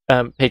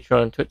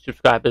Patreon and Twitch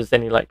subscribers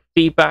any like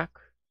feedback.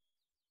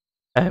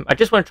 I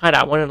just want to try it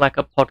out. I wanted like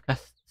a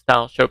podcast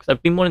style show, because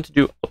I've been wanting to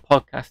do a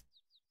podcast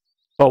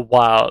for a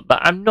while, but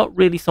I'm not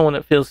really someone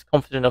that feels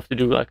confident enough to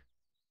do like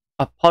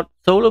a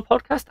solo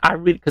podcast.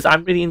 Because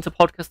I'm really into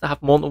podcasts that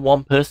have more than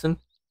one person.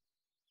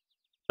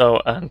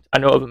 So, and I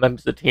know other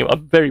members of the team are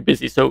very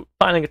busy, so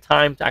finding a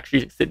time to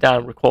actually sit down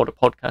and record a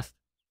podcast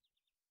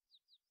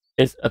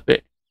is a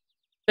bit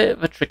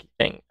of a tricky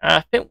thing.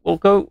 I think we'll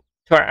go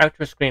to our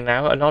outro screen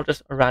now, and I'll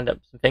just round up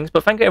some things.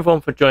 But thank you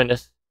everyone for joining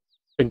us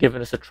and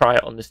giving us a try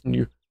on this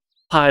new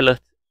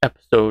pilot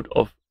episode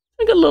of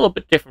something a little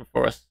bit different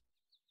for us,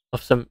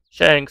 of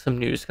sharing some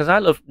news, because I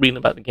love reading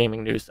about the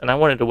gaming news, and I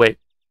wanted a way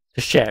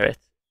to share it.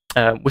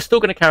 We're still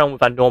going to carry on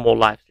with our normal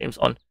live streams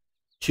on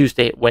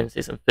Tuesday,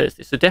 Wednesdays, and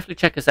Thursdays, so definitely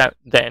check us out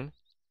then.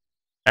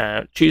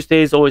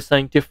 Tuesday is always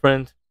something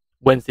different.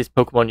 Wednesday's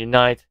Pokemon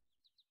Unite.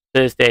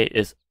 Thursday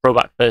is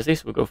Throwback Thursday,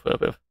 so we'll go for a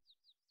bit of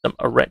some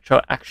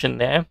retro action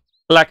there.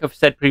 Like I've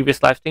said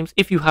previous live streams,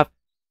 if you have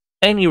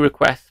any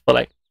requests for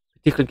like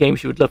particular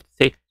games you would love to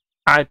see,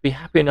 I'd be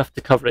happy enough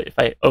to cover it if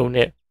I own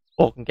it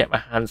or can get my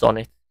hands on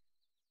it.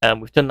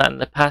 We've done that in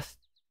the past,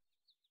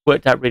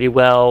 worked out really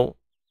well.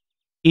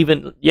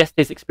 Even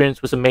yesterday's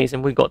experience was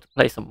amazing. We got to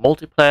play some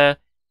multiplayer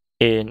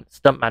in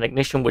Stuntman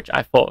Ignition, which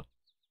I thought,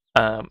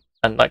 and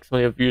like some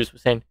of the viewers were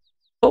saying,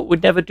 but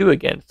we'd never do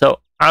again. So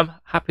I'm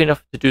happy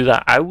enough to do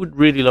that. I would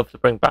really love to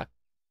bring back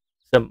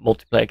some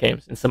multiplayer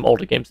games and some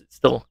older games that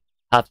still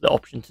have the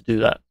option to do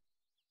that.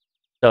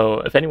 So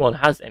if anyone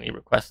has any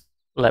requests,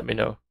 let me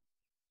know.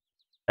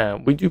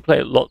 We do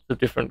play lots of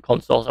different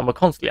consoles, and we're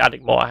constantly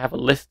adding more. I have a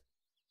list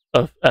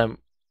of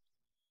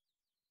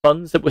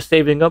funds that we're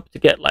saving up to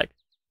get like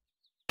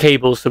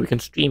cables so we can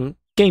stream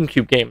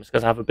GameCube games,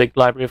 because I have a big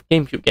library of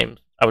GameCube games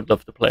I would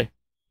love to play,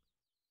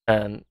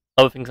 and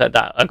other things like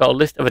that. I've got a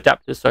list of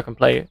adapters so I can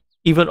play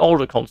even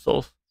older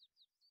consoles.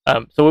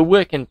 So we're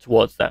working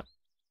towards that.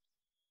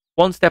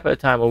 One step at a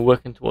time, we're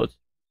working towards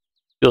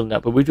building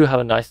that. But we do have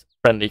a nice,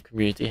 friendly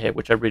community here,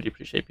 which I really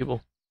appreciate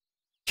people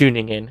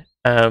tuning in.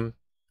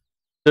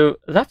 So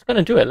that's going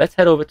to do it. Let's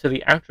head over to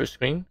the outro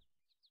screen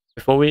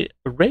before we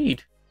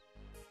raid.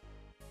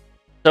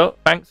 So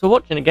thanks for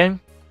watching again.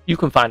 You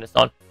can find us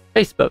on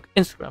Facebook,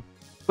 Instagram,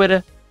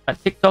 Twitter,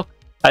 and TikTok.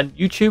 And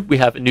YouTube, we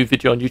have a new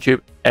video on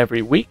YouTube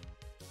every week.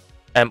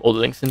 All the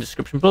links in the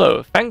description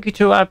below. Thank you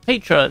to our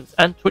patrons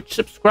and Twitch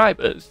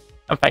subscribers.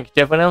 And thank you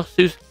to everyone else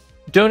who's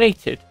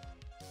donated.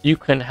 You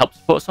can help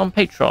support us on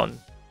Patreon,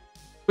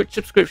 Twitch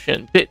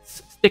subscription,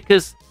 bits,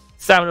 stickers,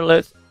 sound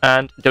alerts,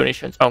 and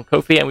donations on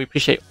Ko-fi. And we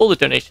appreciate all the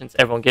donations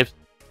everyone gives,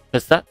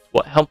 because that's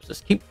what helps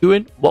us keep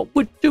doing what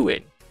we're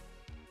doing.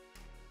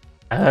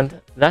 And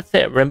that's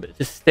it. Remember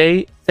to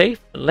stay safe.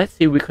 Let's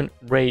see if we can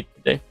raid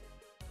today.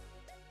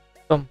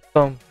 Boom,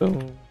 boom,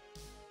 boom.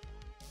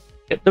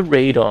 Get the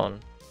raid on.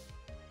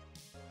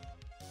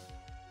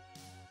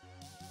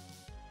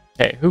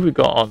 Okay, who we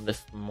got on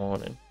this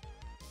morning?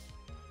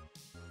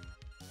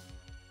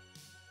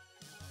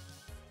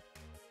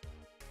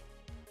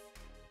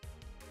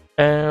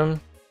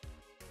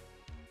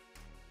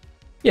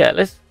 Yeah,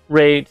 let's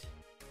raid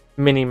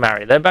Mini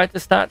Mary. They're about to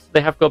start. So they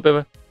have got a bit of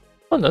a...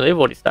 Oh no, they've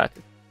already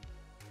started.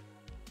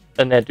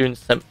 And they're doing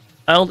some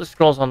Elder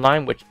Scrolls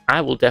Online, which I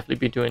will definitely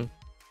be doing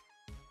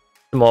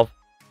some of.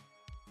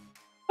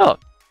 Oh,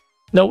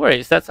 no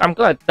worries. I'm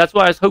glad. That's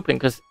why I was hoping,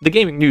 because the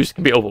gaming news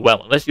can be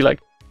overwhelming. Unless you like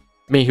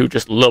me, who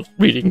just loves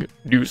reading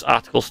news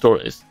article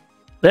stories.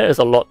 There is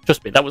a lot.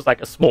 Trust me, that was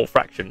like a small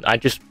fraction. I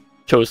just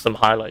chose some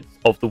highlights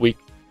of the week.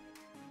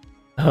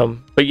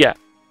 But yeah,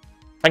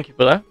 thank you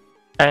for that.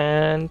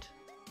 And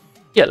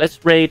yeah,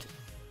 let's raid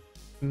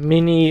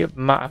Mini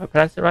Mari. Have I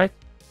pronounced it right?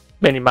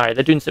 Mini Mari.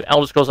 They're doing some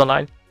Elder Scrolls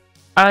Online.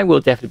 I will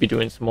definitely be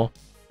doing some more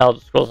Elder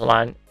Scrolls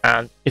Online.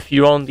 And if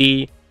you're on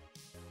the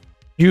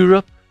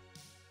Europe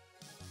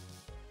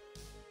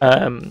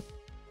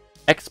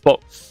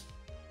Xbox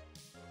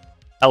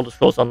Elder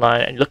Scrolls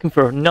Online and you're looking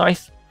for a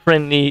nice,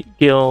 friendly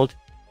guild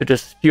who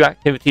does a few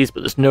activities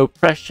but there's no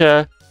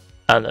pressure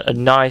and a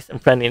nice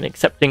and friendly and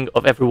accepting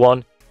of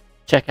everyone,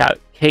 check out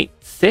Kate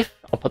Sif.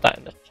 I'll put that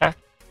in the chat.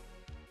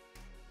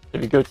 So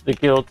if you go to the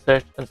guild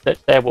search and search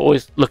there, we're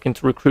always looking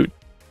to recruit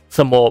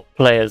some more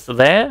players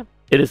there.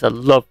 It is a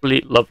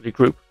lovely, lovely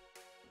group.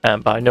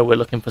 But I know we're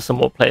looking for some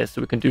more players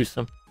so we can do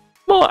some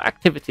more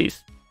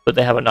activities. But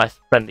they have a nice,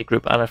 friendly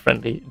group and a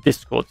friendly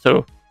Discord.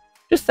 So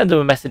just send them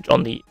a message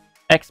on the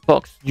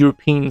Xbox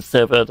European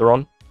server they're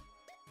on.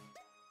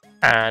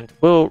 And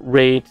we'll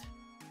raid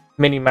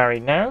Mini Mari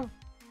now.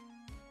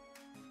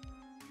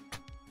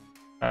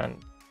 And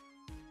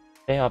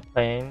they are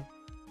playing.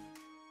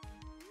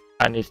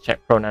 I need to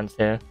check pronouns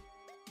here.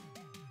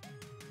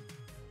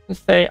 And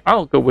say,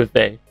 I'll go with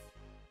they.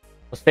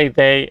 I'll say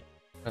they,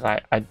 because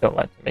I don't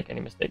like to make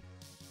any mistakes.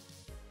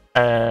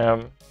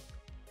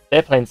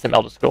 They're playing some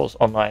Elder Scrolls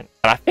Online.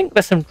 And I think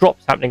there's some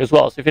drops happening as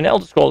well. So if you're an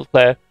Elder Scrolls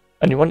player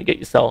and you want to get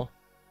yourself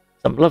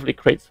some lovely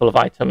crates full of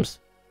items,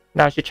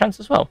 now's your chance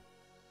as well.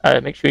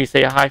 Make sure you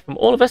say a hi from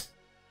all of us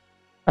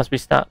as we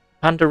start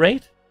Panda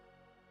Raid.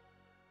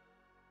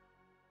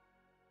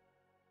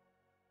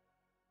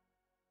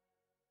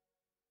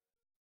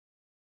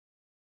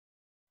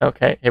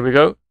 Okay, here we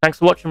go. Thanks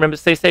for watching. Remember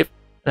to stay safe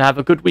and have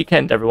a good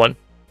weekend, everyone.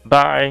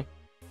 Bye.